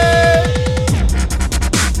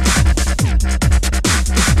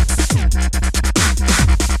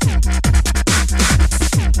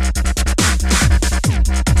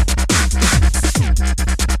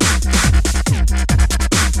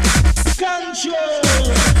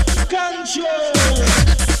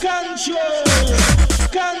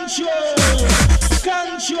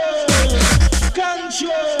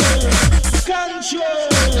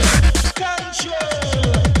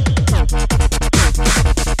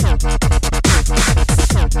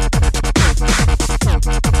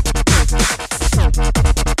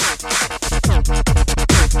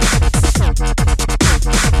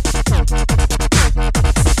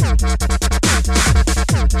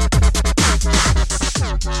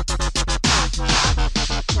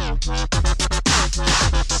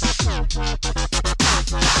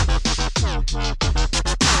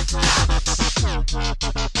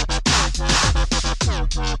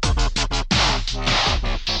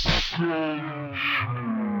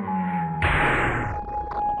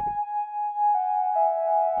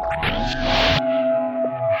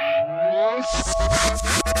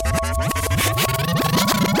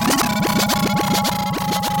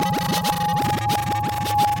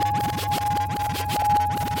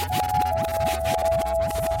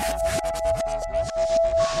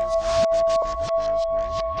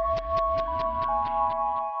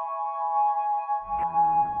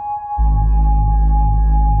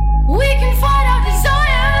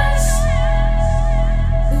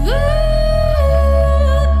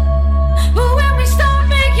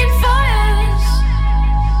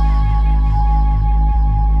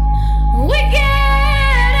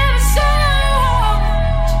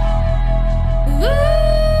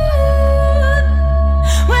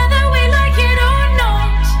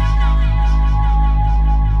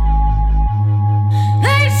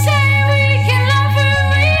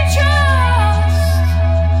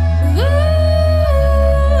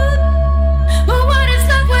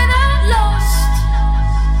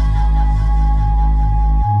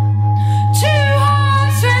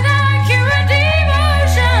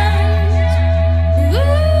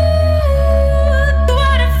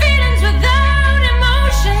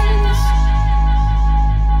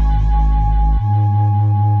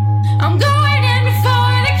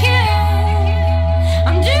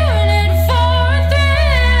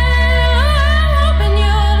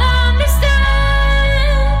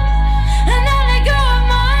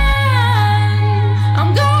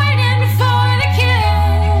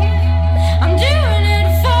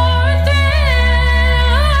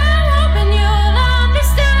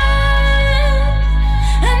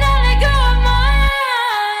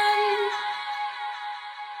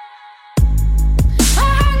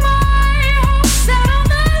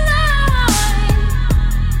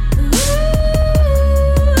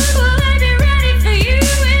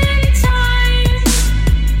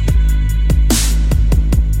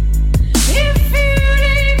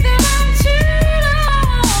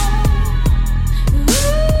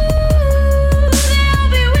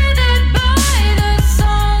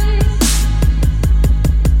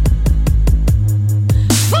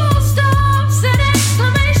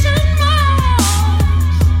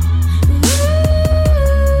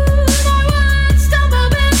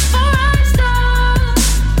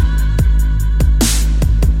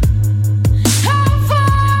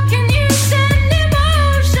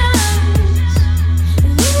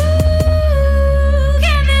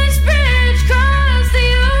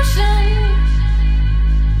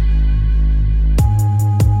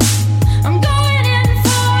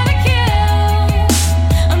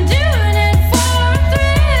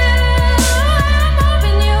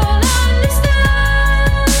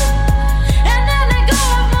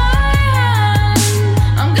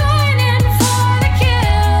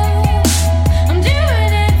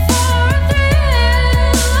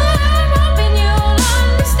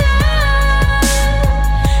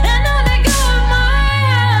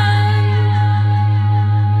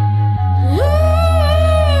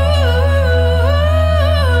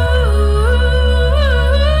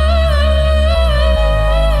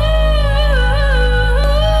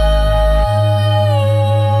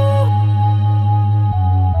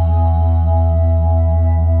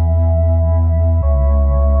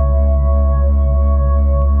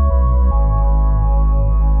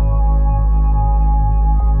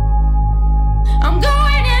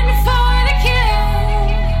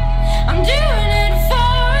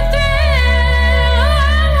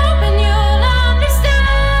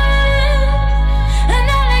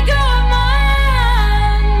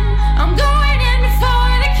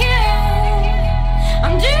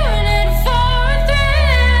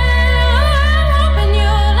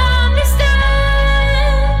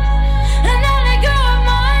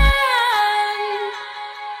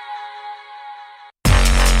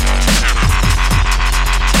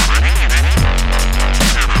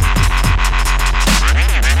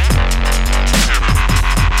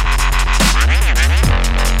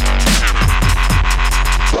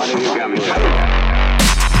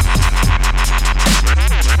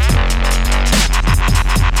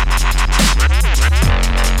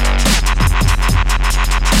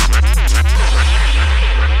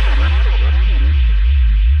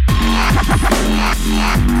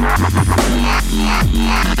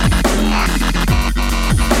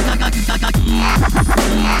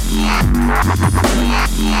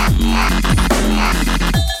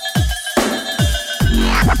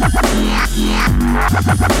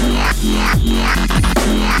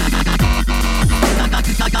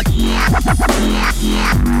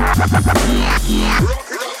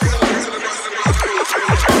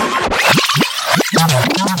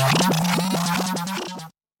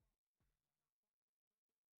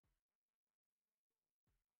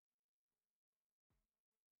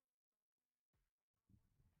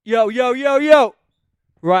 Yo, yo, yo, yo.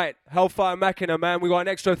 Right, Hellfire Machina, man. We got an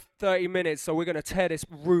extra 30 minutes, so we're going to tear this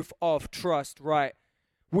roof off. Trust, right.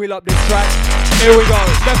 Wheel up this track. Here we go.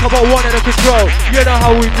 Neck about one in the control. You know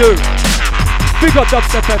how we do. Big up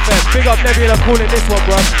Dubstep FM. Big up Nebula calling this one,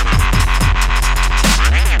 bro.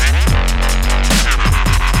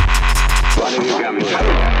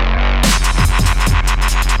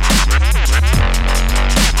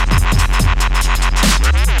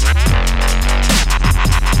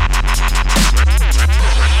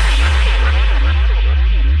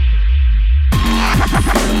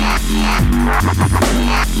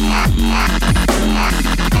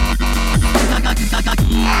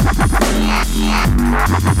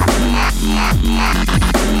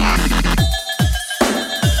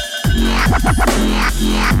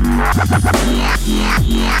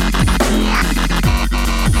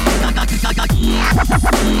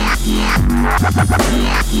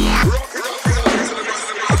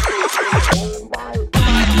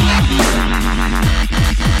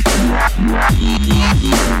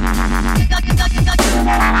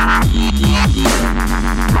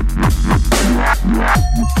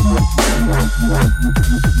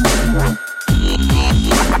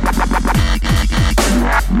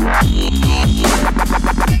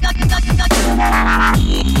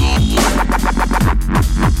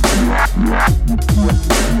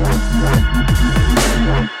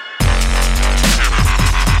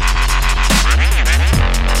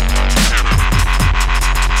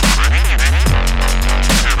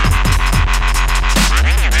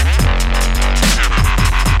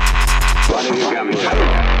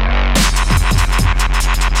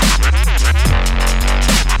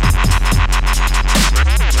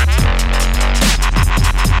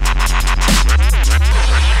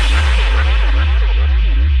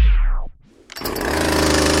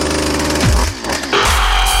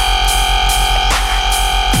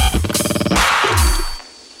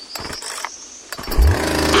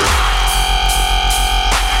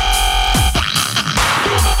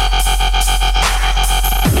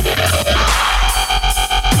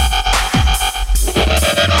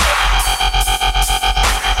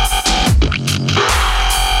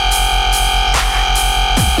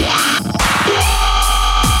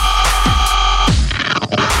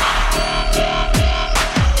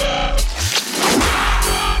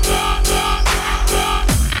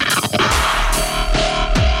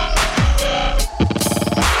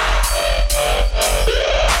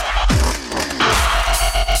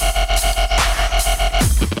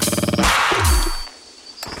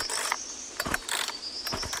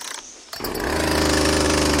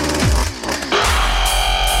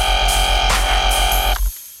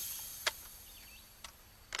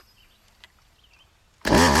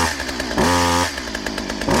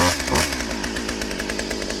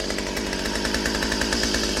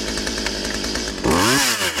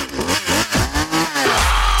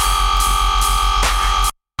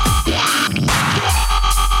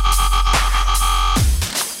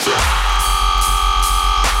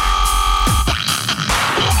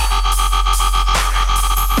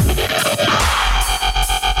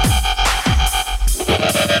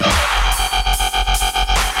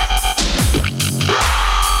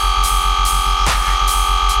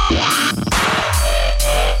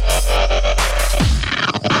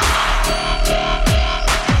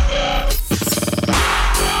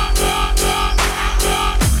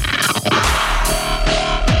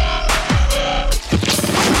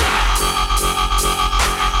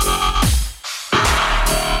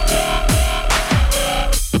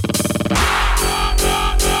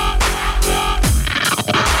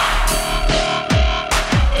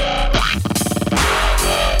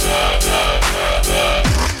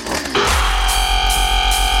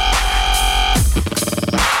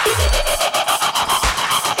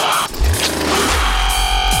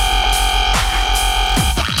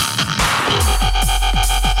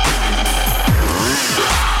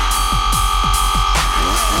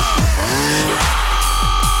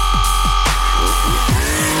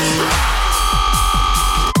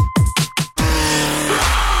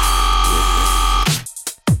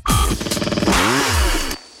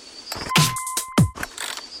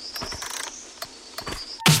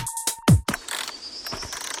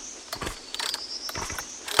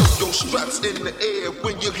 your straps in the air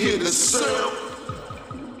when you hear the sound.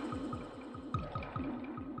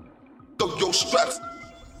 Throw your straps.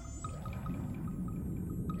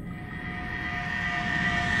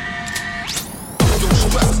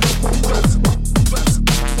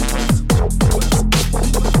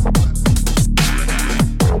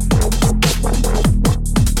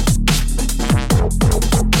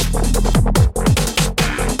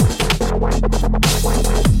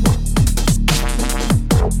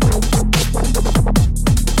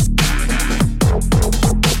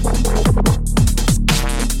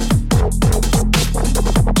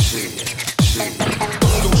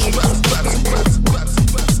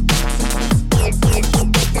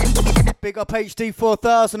 Big up HD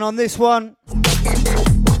 4000 on this one.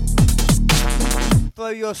 Throw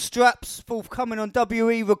your straps, forthcoming on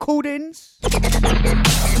WE Recordings. Your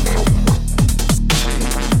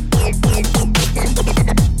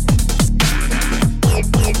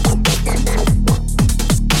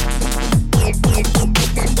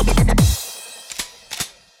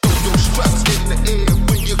straps in the air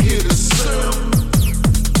when you hear the sound.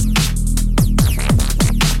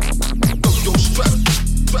 Throw your straps.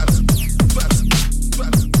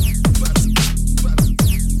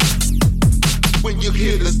 When you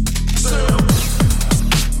hear the sound,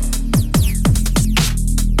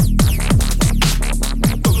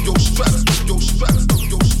 throw your straps, throw your straps, throw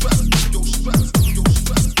your straps, throw your straps, throw your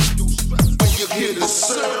straps, throw your straps. When you hear the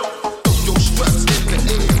sound, throw your straps in the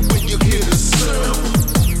air. When you hear the sound.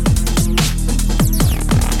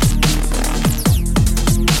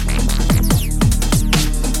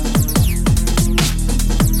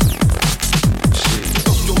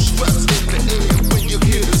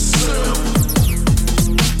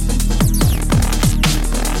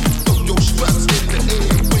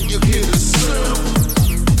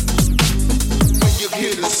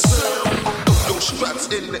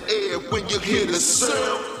 In the air when you hear the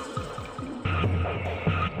sound.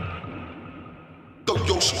 Throw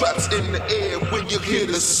your straps in the air when you hear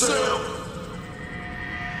the sound.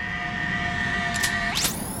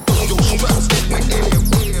 Throw your straps in the air.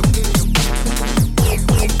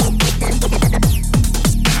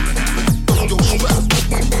 Throw your straps.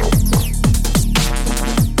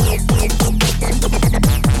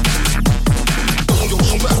 Throw your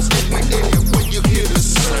straps in the air when you hear the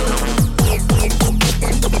sound.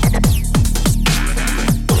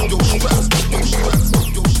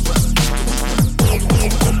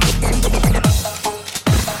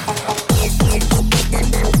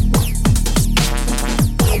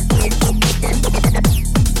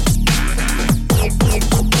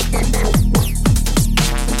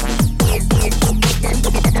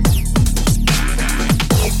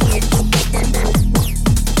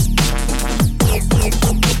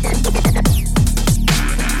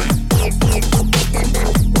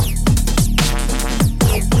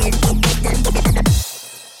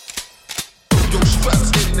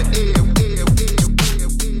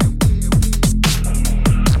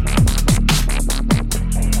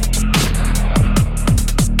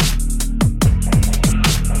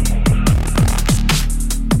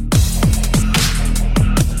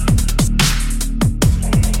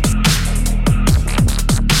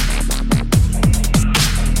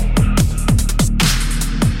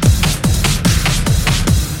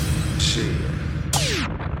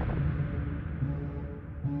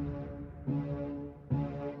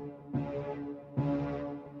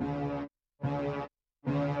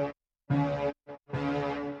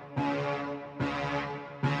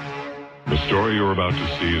 The story you're about to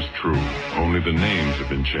see is true. Only the names have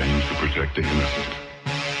been changed to protect the innocent.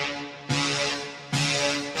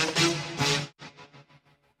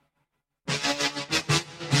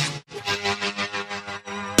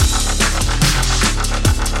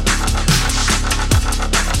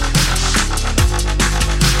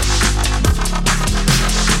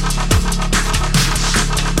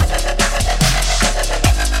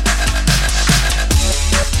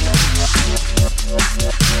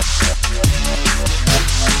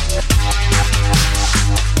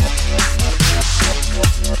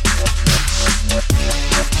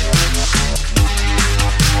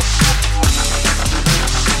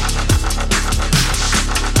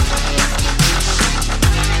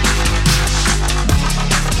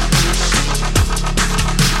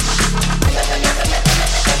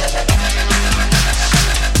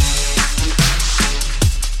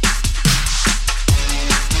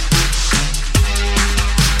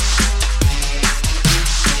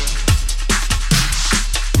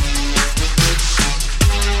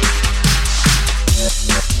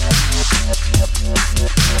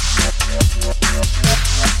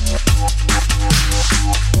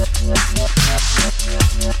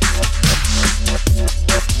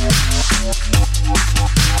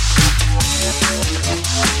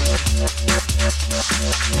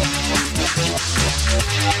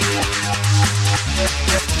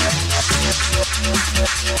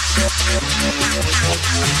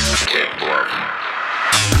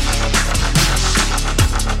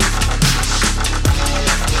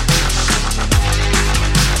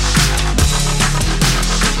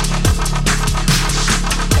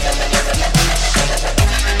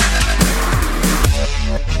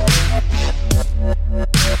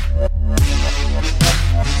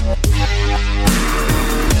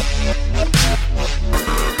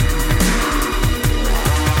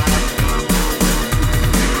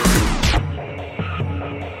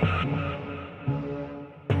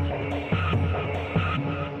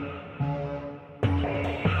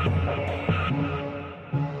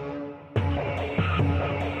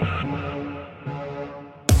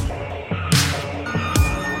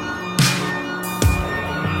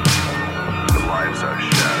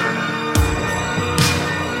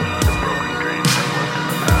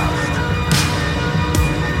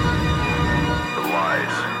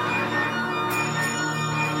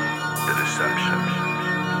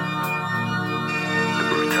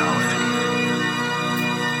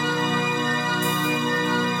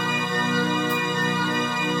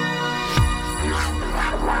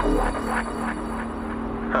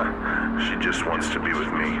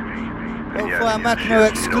 Machino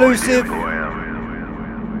exclusive.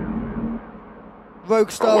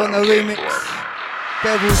 Roguestar on the remix.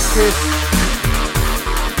 Devil's Kiss.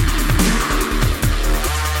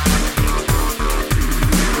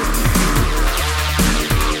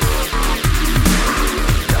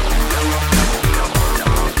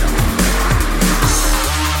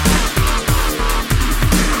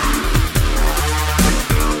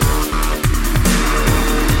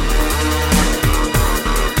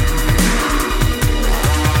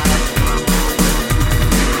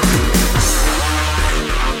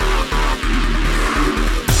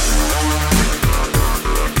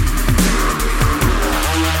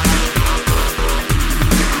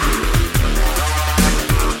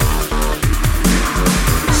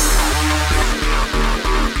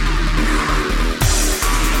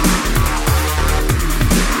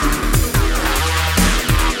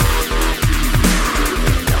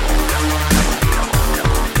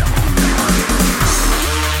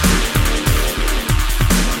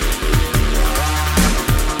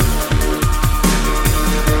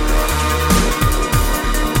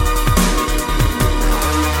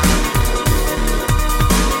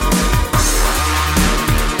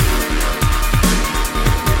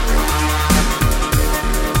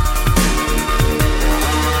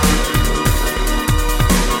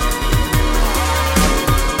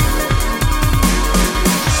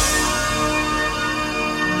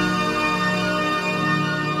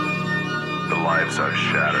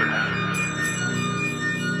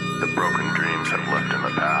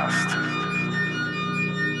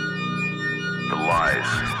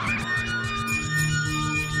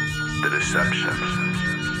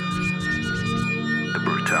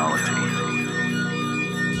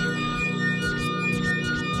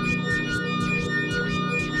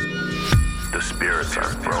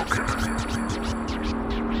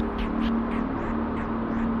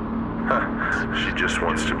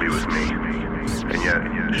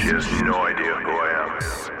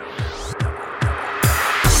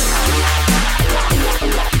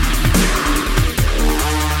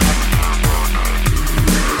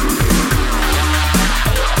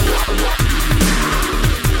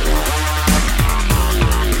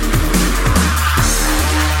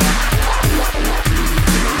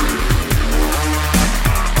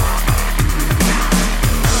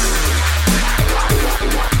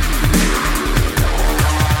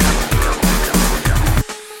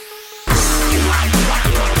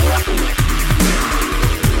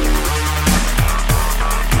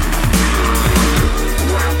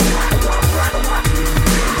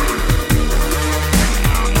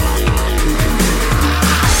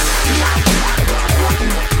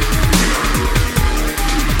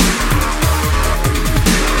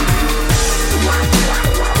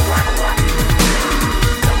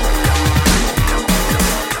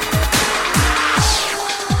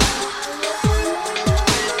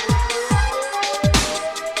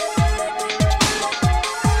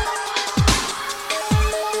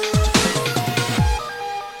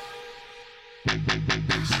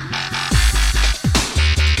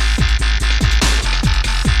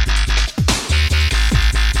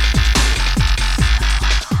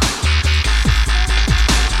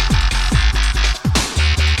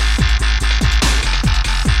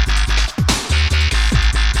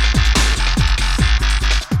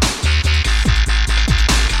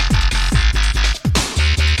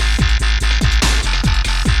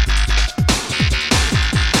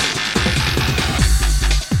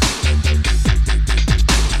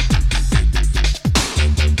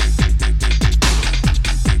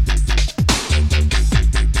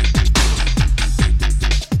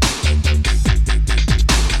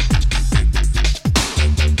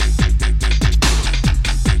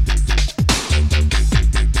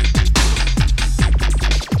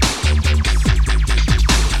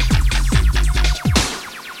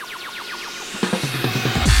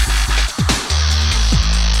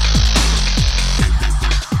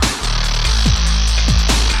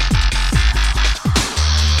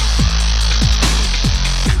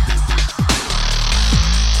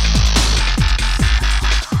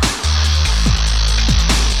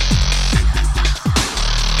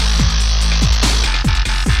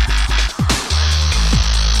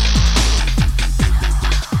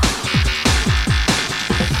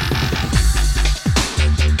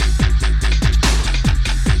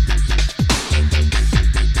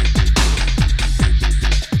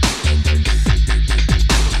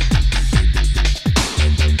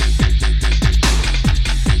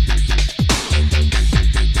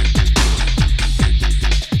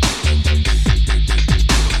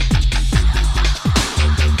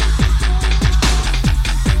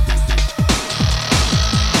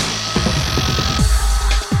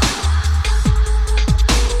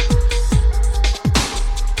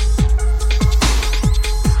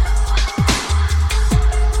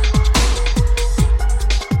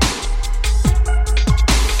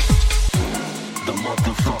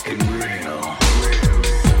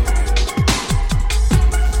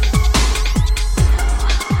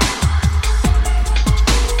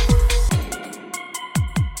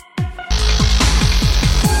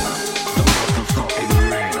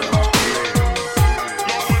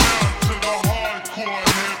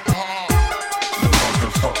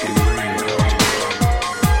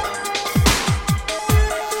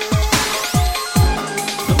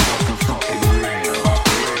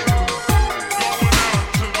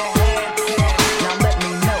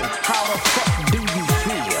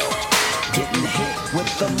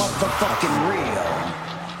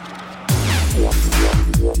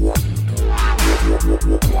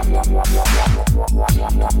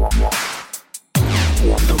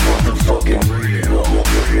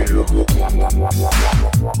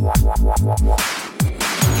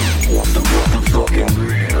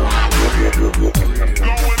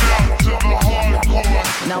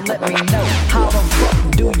 Now let me know, how the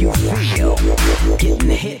fuck do you feel? Getting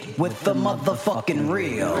hit with the motherfucking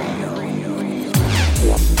real.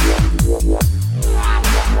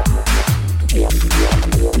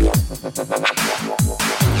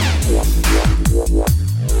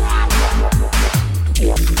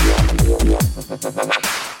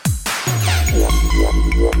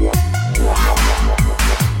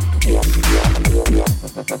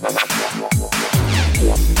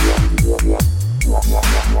 motherfucking real.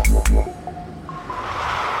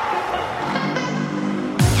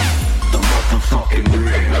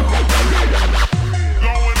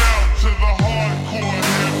 Going out to the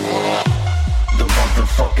hardcore hip-hop.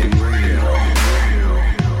 The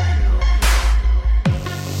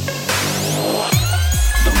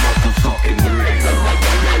motherfucking real. The motherfucking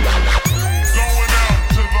real. Going out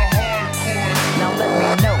to the hardcore. Now let me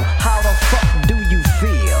know, how the fuck do you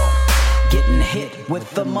feel? Getting hit with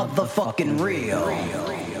the motherfucking real.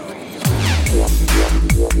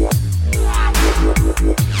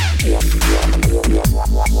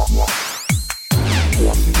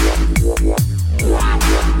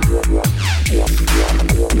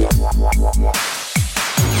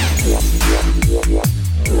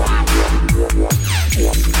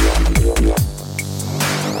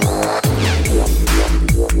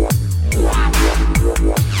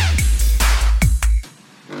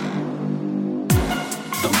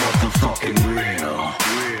 The motherfucking real.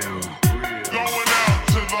 Going out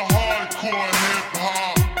to the hardcore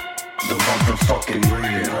hip-hop. The motherfucking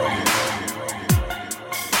real.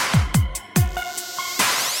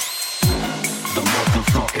 The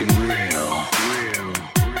motherfucking real.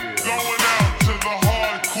 Going out to the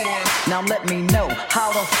hardcore. Now let me know,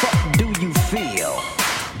 how the fuck do you feel?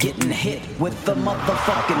 Getting hit with the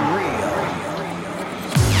motherfucking real.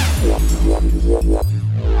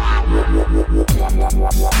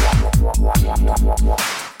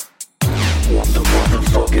 The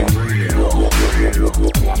motherfucking real.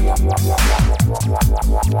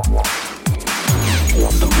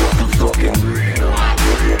 The motherfucking real.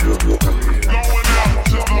 Going out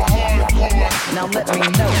to the hardcore. Now let me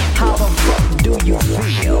know, how the fuck do you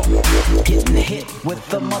feel? Getting hit with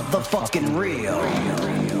the motherfucking real.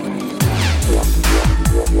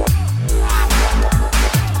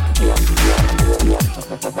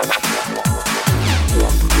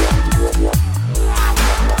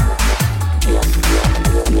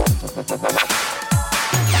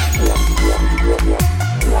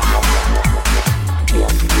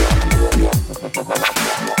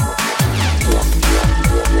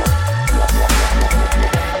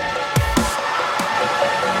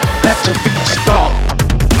 Let the beat start.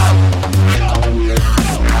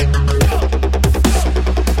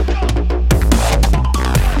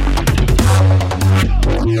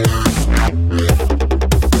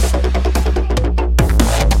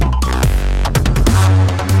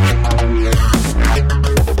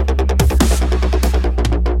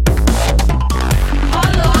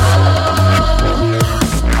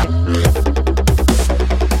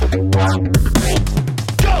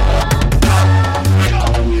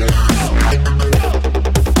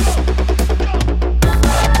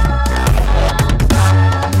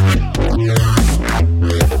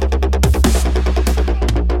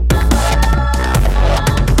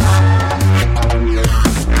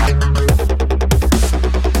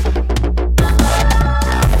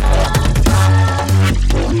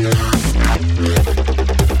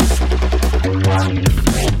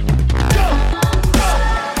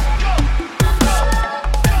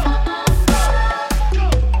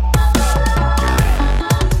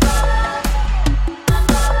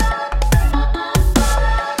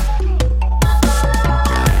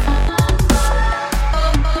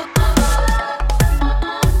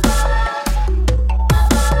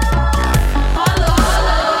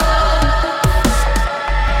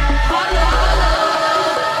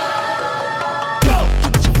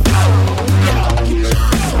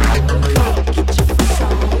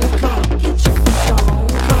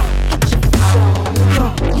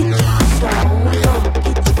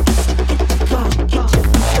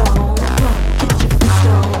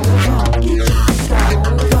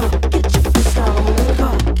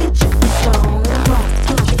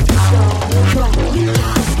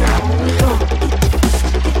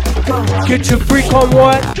 Get your freak on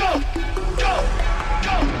what?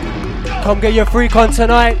 Come get your freak on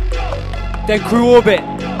tonight. Then Crew Orbit.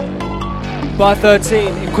 Bar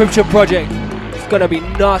 13, Encryption Project. It's gonna be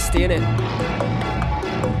nasty, innit?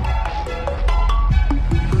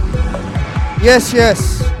 Yes,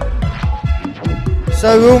 yes.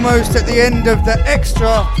 So we're almost at the end of the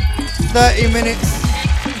extra 30 minutes.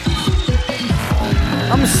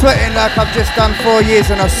 I'm sweating like I've just done 4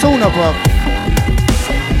 years in a sauna, bruv.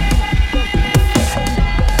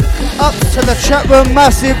 Up to the chat room,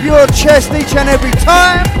 massive, your chest each and every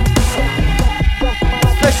time.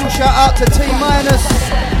 Special shout out to T Minus,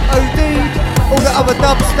 OD, all the other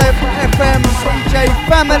dubstep, FM, DJ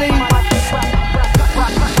family.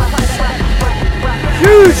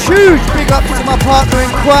 Huge big ups to my partner in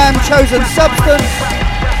crime, Chosen Substance.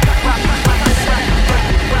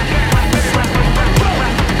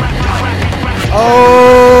 Oh,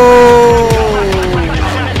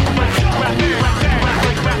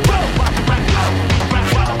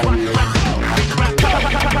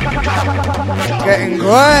 getting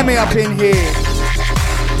grimy up in here.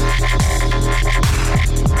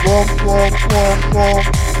 Womp, womp, womp, womp.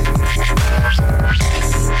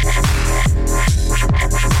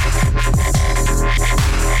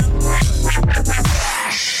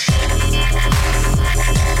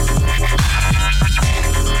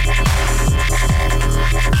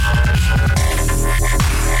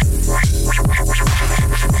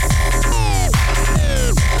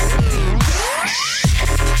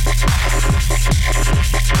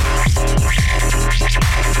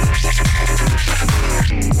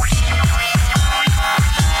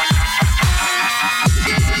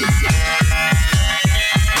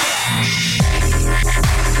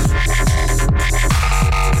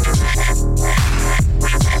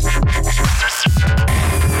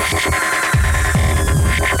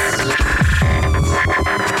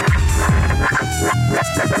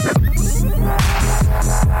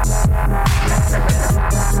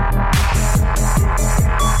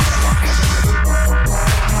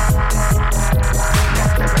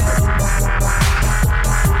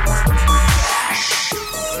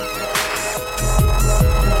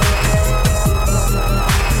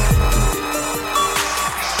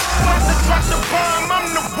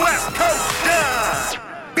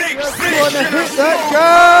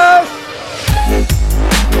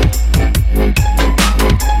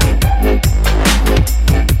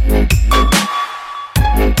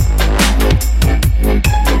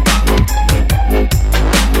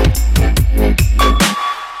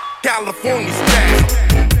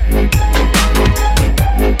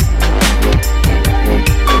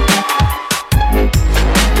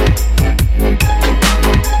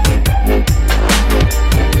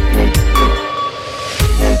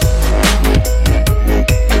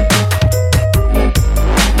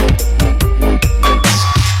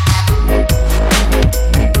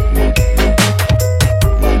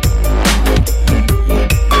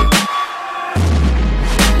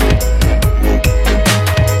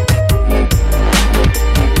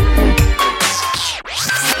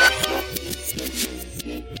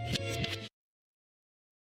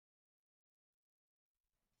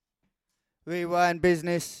 Rewind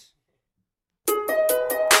business.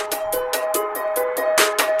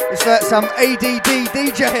 It's like some ADD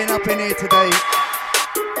DJing up in here today.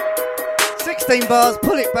 16 bars,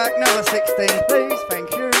 pull it back, another 16 please,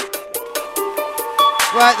 thank you.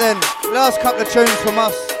 Right then, last couple of tunes from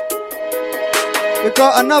us. We've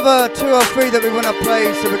got another 2 or 3 that we want to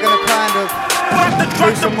play, so we're going to kind of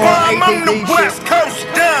do some more ADD shit. West Coast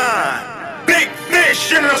done. Big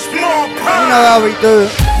fish in a small pond. You know how we do.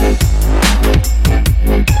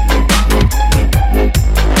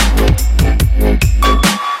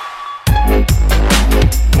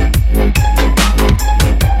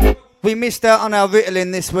 We missed out on our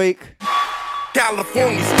Ritalin this week.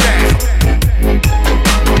 California style.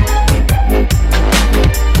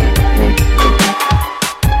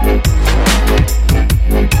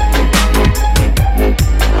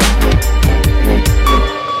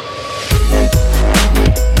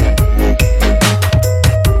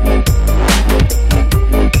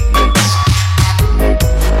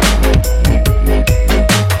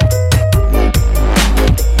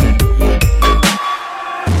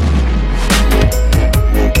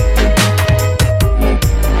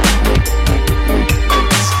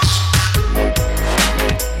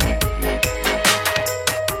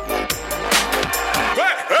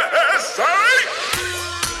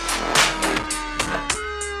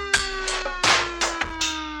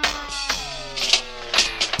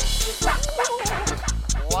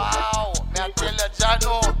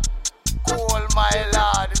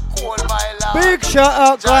 Big shout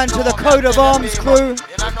out going to the Code of Arms crew.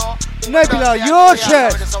 Nebula, your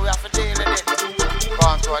chest.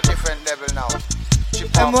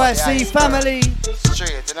 NYC family.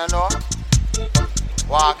 Straight, you know.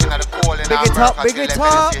 Walking at the coal in big it up, big it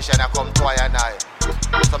up. I come to I and I.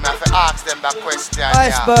 So I have to ask them that question.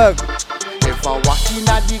 Iceberg. If I'm walking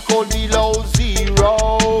at the cold below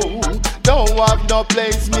 0, don't have no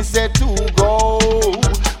place me say to go.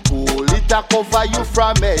 a cover you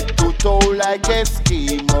from head to toe like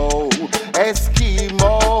Eskimo,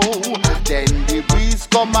 Eskimo. Then the breeze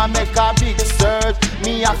come and make a big surge.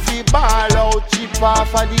 Me a fi ball out, chip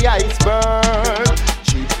off of the iceberg.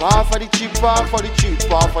 Chip off of the, chip off of the,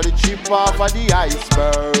 chip off of the, chip off of the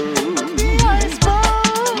iceberg.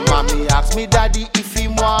 Mommy ask me daddy if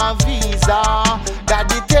him want visa.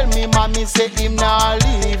 Daddy tell me mommy say him nah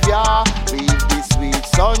leave ya. Leave the sweet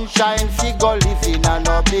sunshine fi go live in a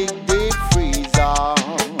no big deep freezer.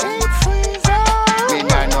 Me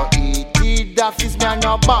nah no eat it office, me nah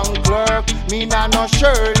no bank clerk. Me nah no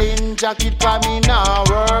Sherlin jacket for me nah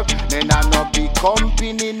work. Me nah no big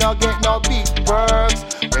company, no get no big perks.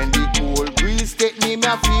 When the cold breeze take me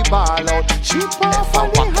a fi ball out. Cheap off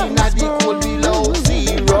of the the cold below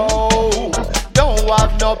zero. Don't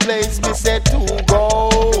have no place me say to go.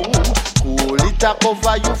 Cool it a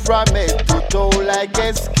cover you from head to toe like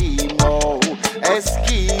Eskimo,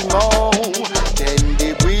 Eskimo. Then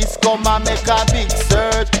the breeze come and make a big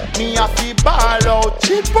surge. Me a fi ball out.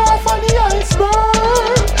 Chip off of the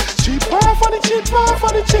iceberg. Chip off of the, chip off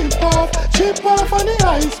of the, chip off. Chip off of the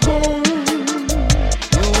iceberg.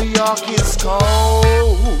 New York is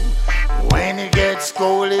cold. When it gets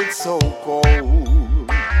cold, it's so cold.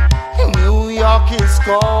 New York is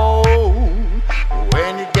cold.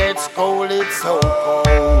 When it gets cold, it's so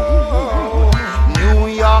cold. New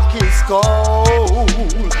York is cold.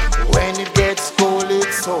 When it gets cold,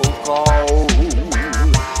 it's so cold.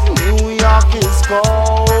 New York is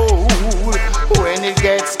cold. When it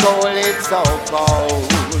gets cold, it's so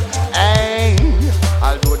cold. Hey,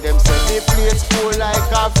 although them say the place cool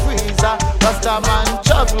like a freezer, Rasta man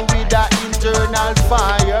travel with a internal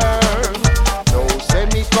fire. No say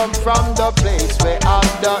me come from the place where I'm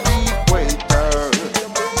the equator.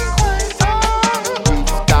 Give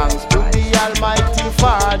thanks to the Almighty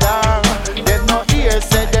Father. Them no ear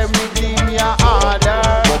say them redeem your order.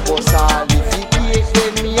 Bobo Salificate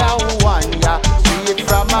when me a one ya straight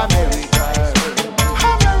from America.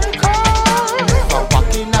 America. Never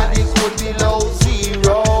walking at the cold below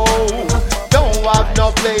zero. Don't have no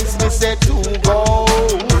place me say to go.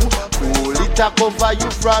 Cool it a cover you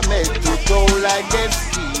from head to toe like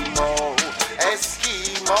Eskimo,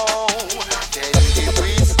 Eskimo. Then the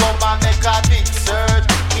breeze come and make a big surge.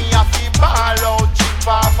 Me a fi ball out, chip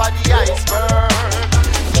off of the iceberg.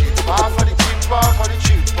 Chip off of the, chip off of the,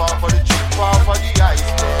 chip off of the, chip off of the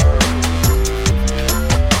iceberg.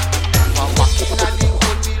 I'm walking at the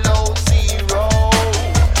cold below zero.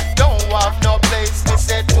 Don't have no place me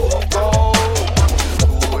say to go.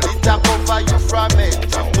 Cool it a cover you from head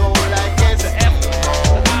to toe like Eskimo,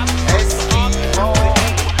 Eskimo.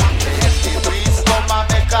 Then the breeze come and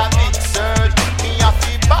make a big surge. Me a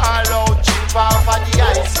fi ball out, chip off of the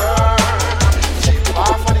iceberg. Chip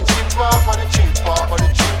off of the, chip off of the, chip off of the,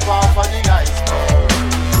 chip off of the iceberg.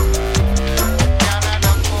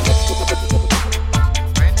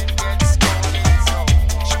 When it gets cold, it's so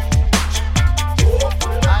cold.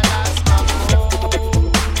 Alaska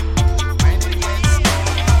cold. When it gets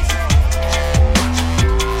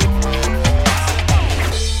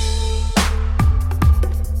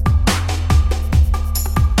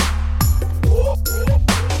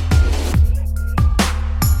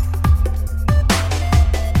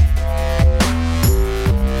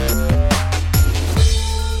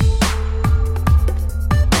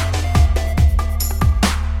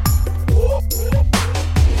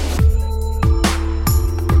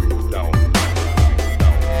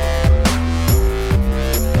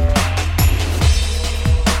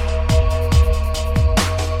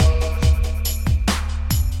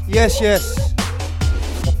Yes, yes.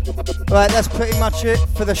 Right, that's pretty much it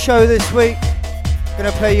for the show this week.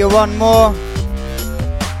 Gonna play you one more.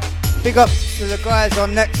 Big up to the guys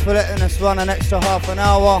on Next for letting us run an extra half an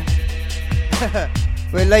hour.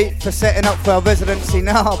 We're late for setting up for our residency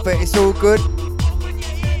now, but it's all good.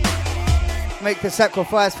 Make the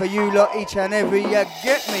sacrifice for you lot each and every year.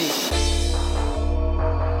 Get me.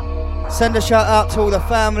 Send a shout out to all the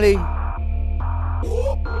family.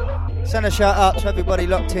 Send a shout out to everybody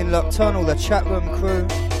locked in, locked on, all the chat room crew.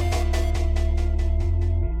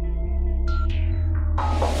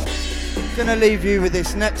 Gonna leave you with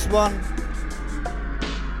this next one.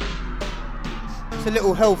 It's a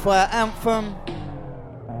little Hellfire anthem.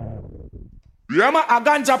 Yeah, man, a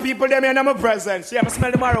ganja people, them in my presence. Yeah, I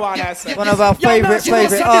smell the marijuana. One of our favourite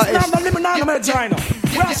artists.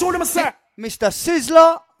 Mr.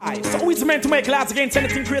 Sizzler. Aye, so it's meant to make lads against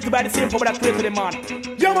anything created by the same power that created them, man.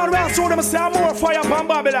 Yeah, man, we are showing them say more fire from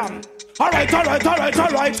Babylon. Alright. Yeah,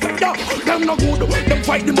 them no good. Them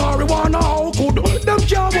fight the marijuana, how good. Them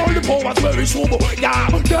can't hold the powers very sober. Yeah,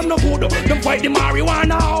 them no good. Them fight the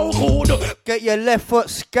marijuana, how good. good. Get your left foot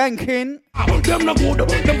skanking. Them no good.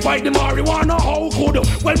 Them fight the marijuana, how good?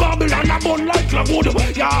 Well, Babylon a bun like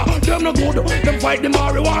Clawood. Yeah, them no good. Them fight the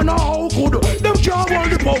marijuana, how good? Them can't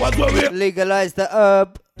hold the powers where we legalize the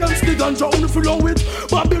herb. Them stick and only flow it.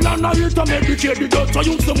 Babylon a here to medicate the dirt. So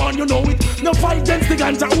use the man, you know it. No fight them stick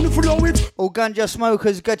and only flow it. All ganja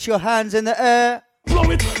smokers, get your hands in the air. Flow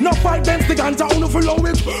it, no fight against the ganja, only flow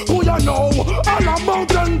it. Who you know? All about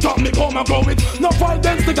them top, me come and grow it. No fight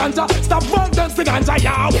against the ganja, stop fight against the ganja,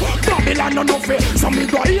 yow. Babylon no nothing, so me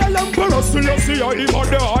go heal emperor, still you see how him on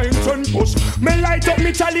the hinds and push. Me light up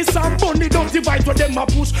me chalice and bunny, don't divide what them a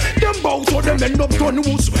push. Them bow so them end up done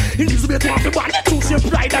woos. Elizabeth want to ban it to see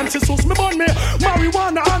pride and she sus. Me burn me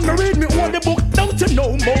marijuana and me read me all the book. Don't you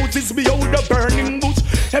know Moses behold the burning bush?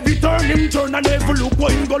 Every turn him turn and every look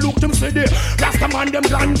where him go look them say there. Rasta man them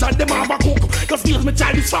ganja them have a cook. Just steal me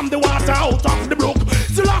chalice from the water out of the brook.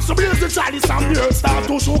 The last of blaze the chalice and the earth start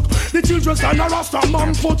to shook. The children stand a Rasta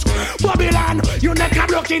man foot. Babylon, you neck a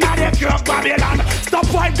brook in a the kirk Babylon. Stop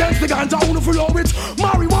fight against the ganja, only flow it.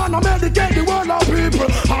 Marijuana medicate the world of people,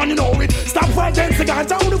 and you know it. Stop fight against the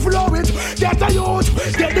ganja, only flow it. Get the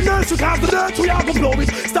youth, get the nurse who cause the dirt, we have to blow it.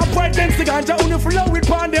 Stop fight against the ganja, only flow it.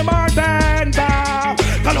 Pon the mountain top.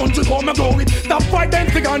 Country come and grow it. Stop fight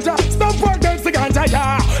against the ganja. Stop fight against the ganja,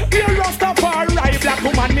 yeah. Here Rastafari, black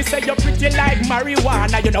woman, me say you're pretty like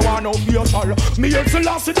marijuana. You don't want no facial. Me hear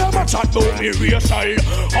Selassie never chat about me racial.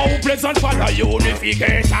 How pleasant for the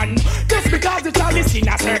unification. Just because the child is in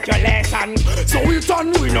a circulation. So it's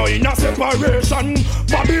on we know in a separation.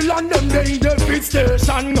 Babylon them they in the fifth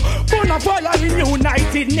station. Bonafire in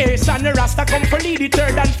United Nation. Rasta come for lead the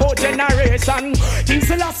third and fourth generation. King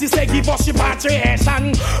Selassie say give us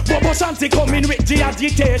repatriation. Bobo Shanti coming with the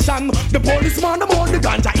agitation. The policeman them on the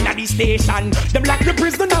ganja in the station. Them like the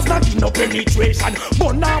prisoners not in no penetration.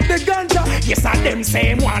 But now the ganja, yes and them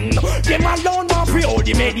same one. Them alone want free all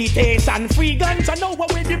the meditation. Free ganja know what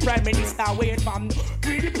the prime minister wait from.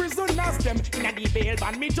 Free the prisoners them in the bail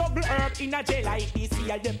ban. Me juggle herb in a jail like this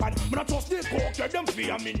here them pan. Me not trust the coke them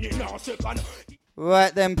fear me in a second.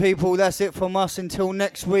 Right then people, that's it from us until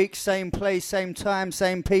next week. Same place, same time,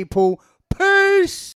 same people. Peace!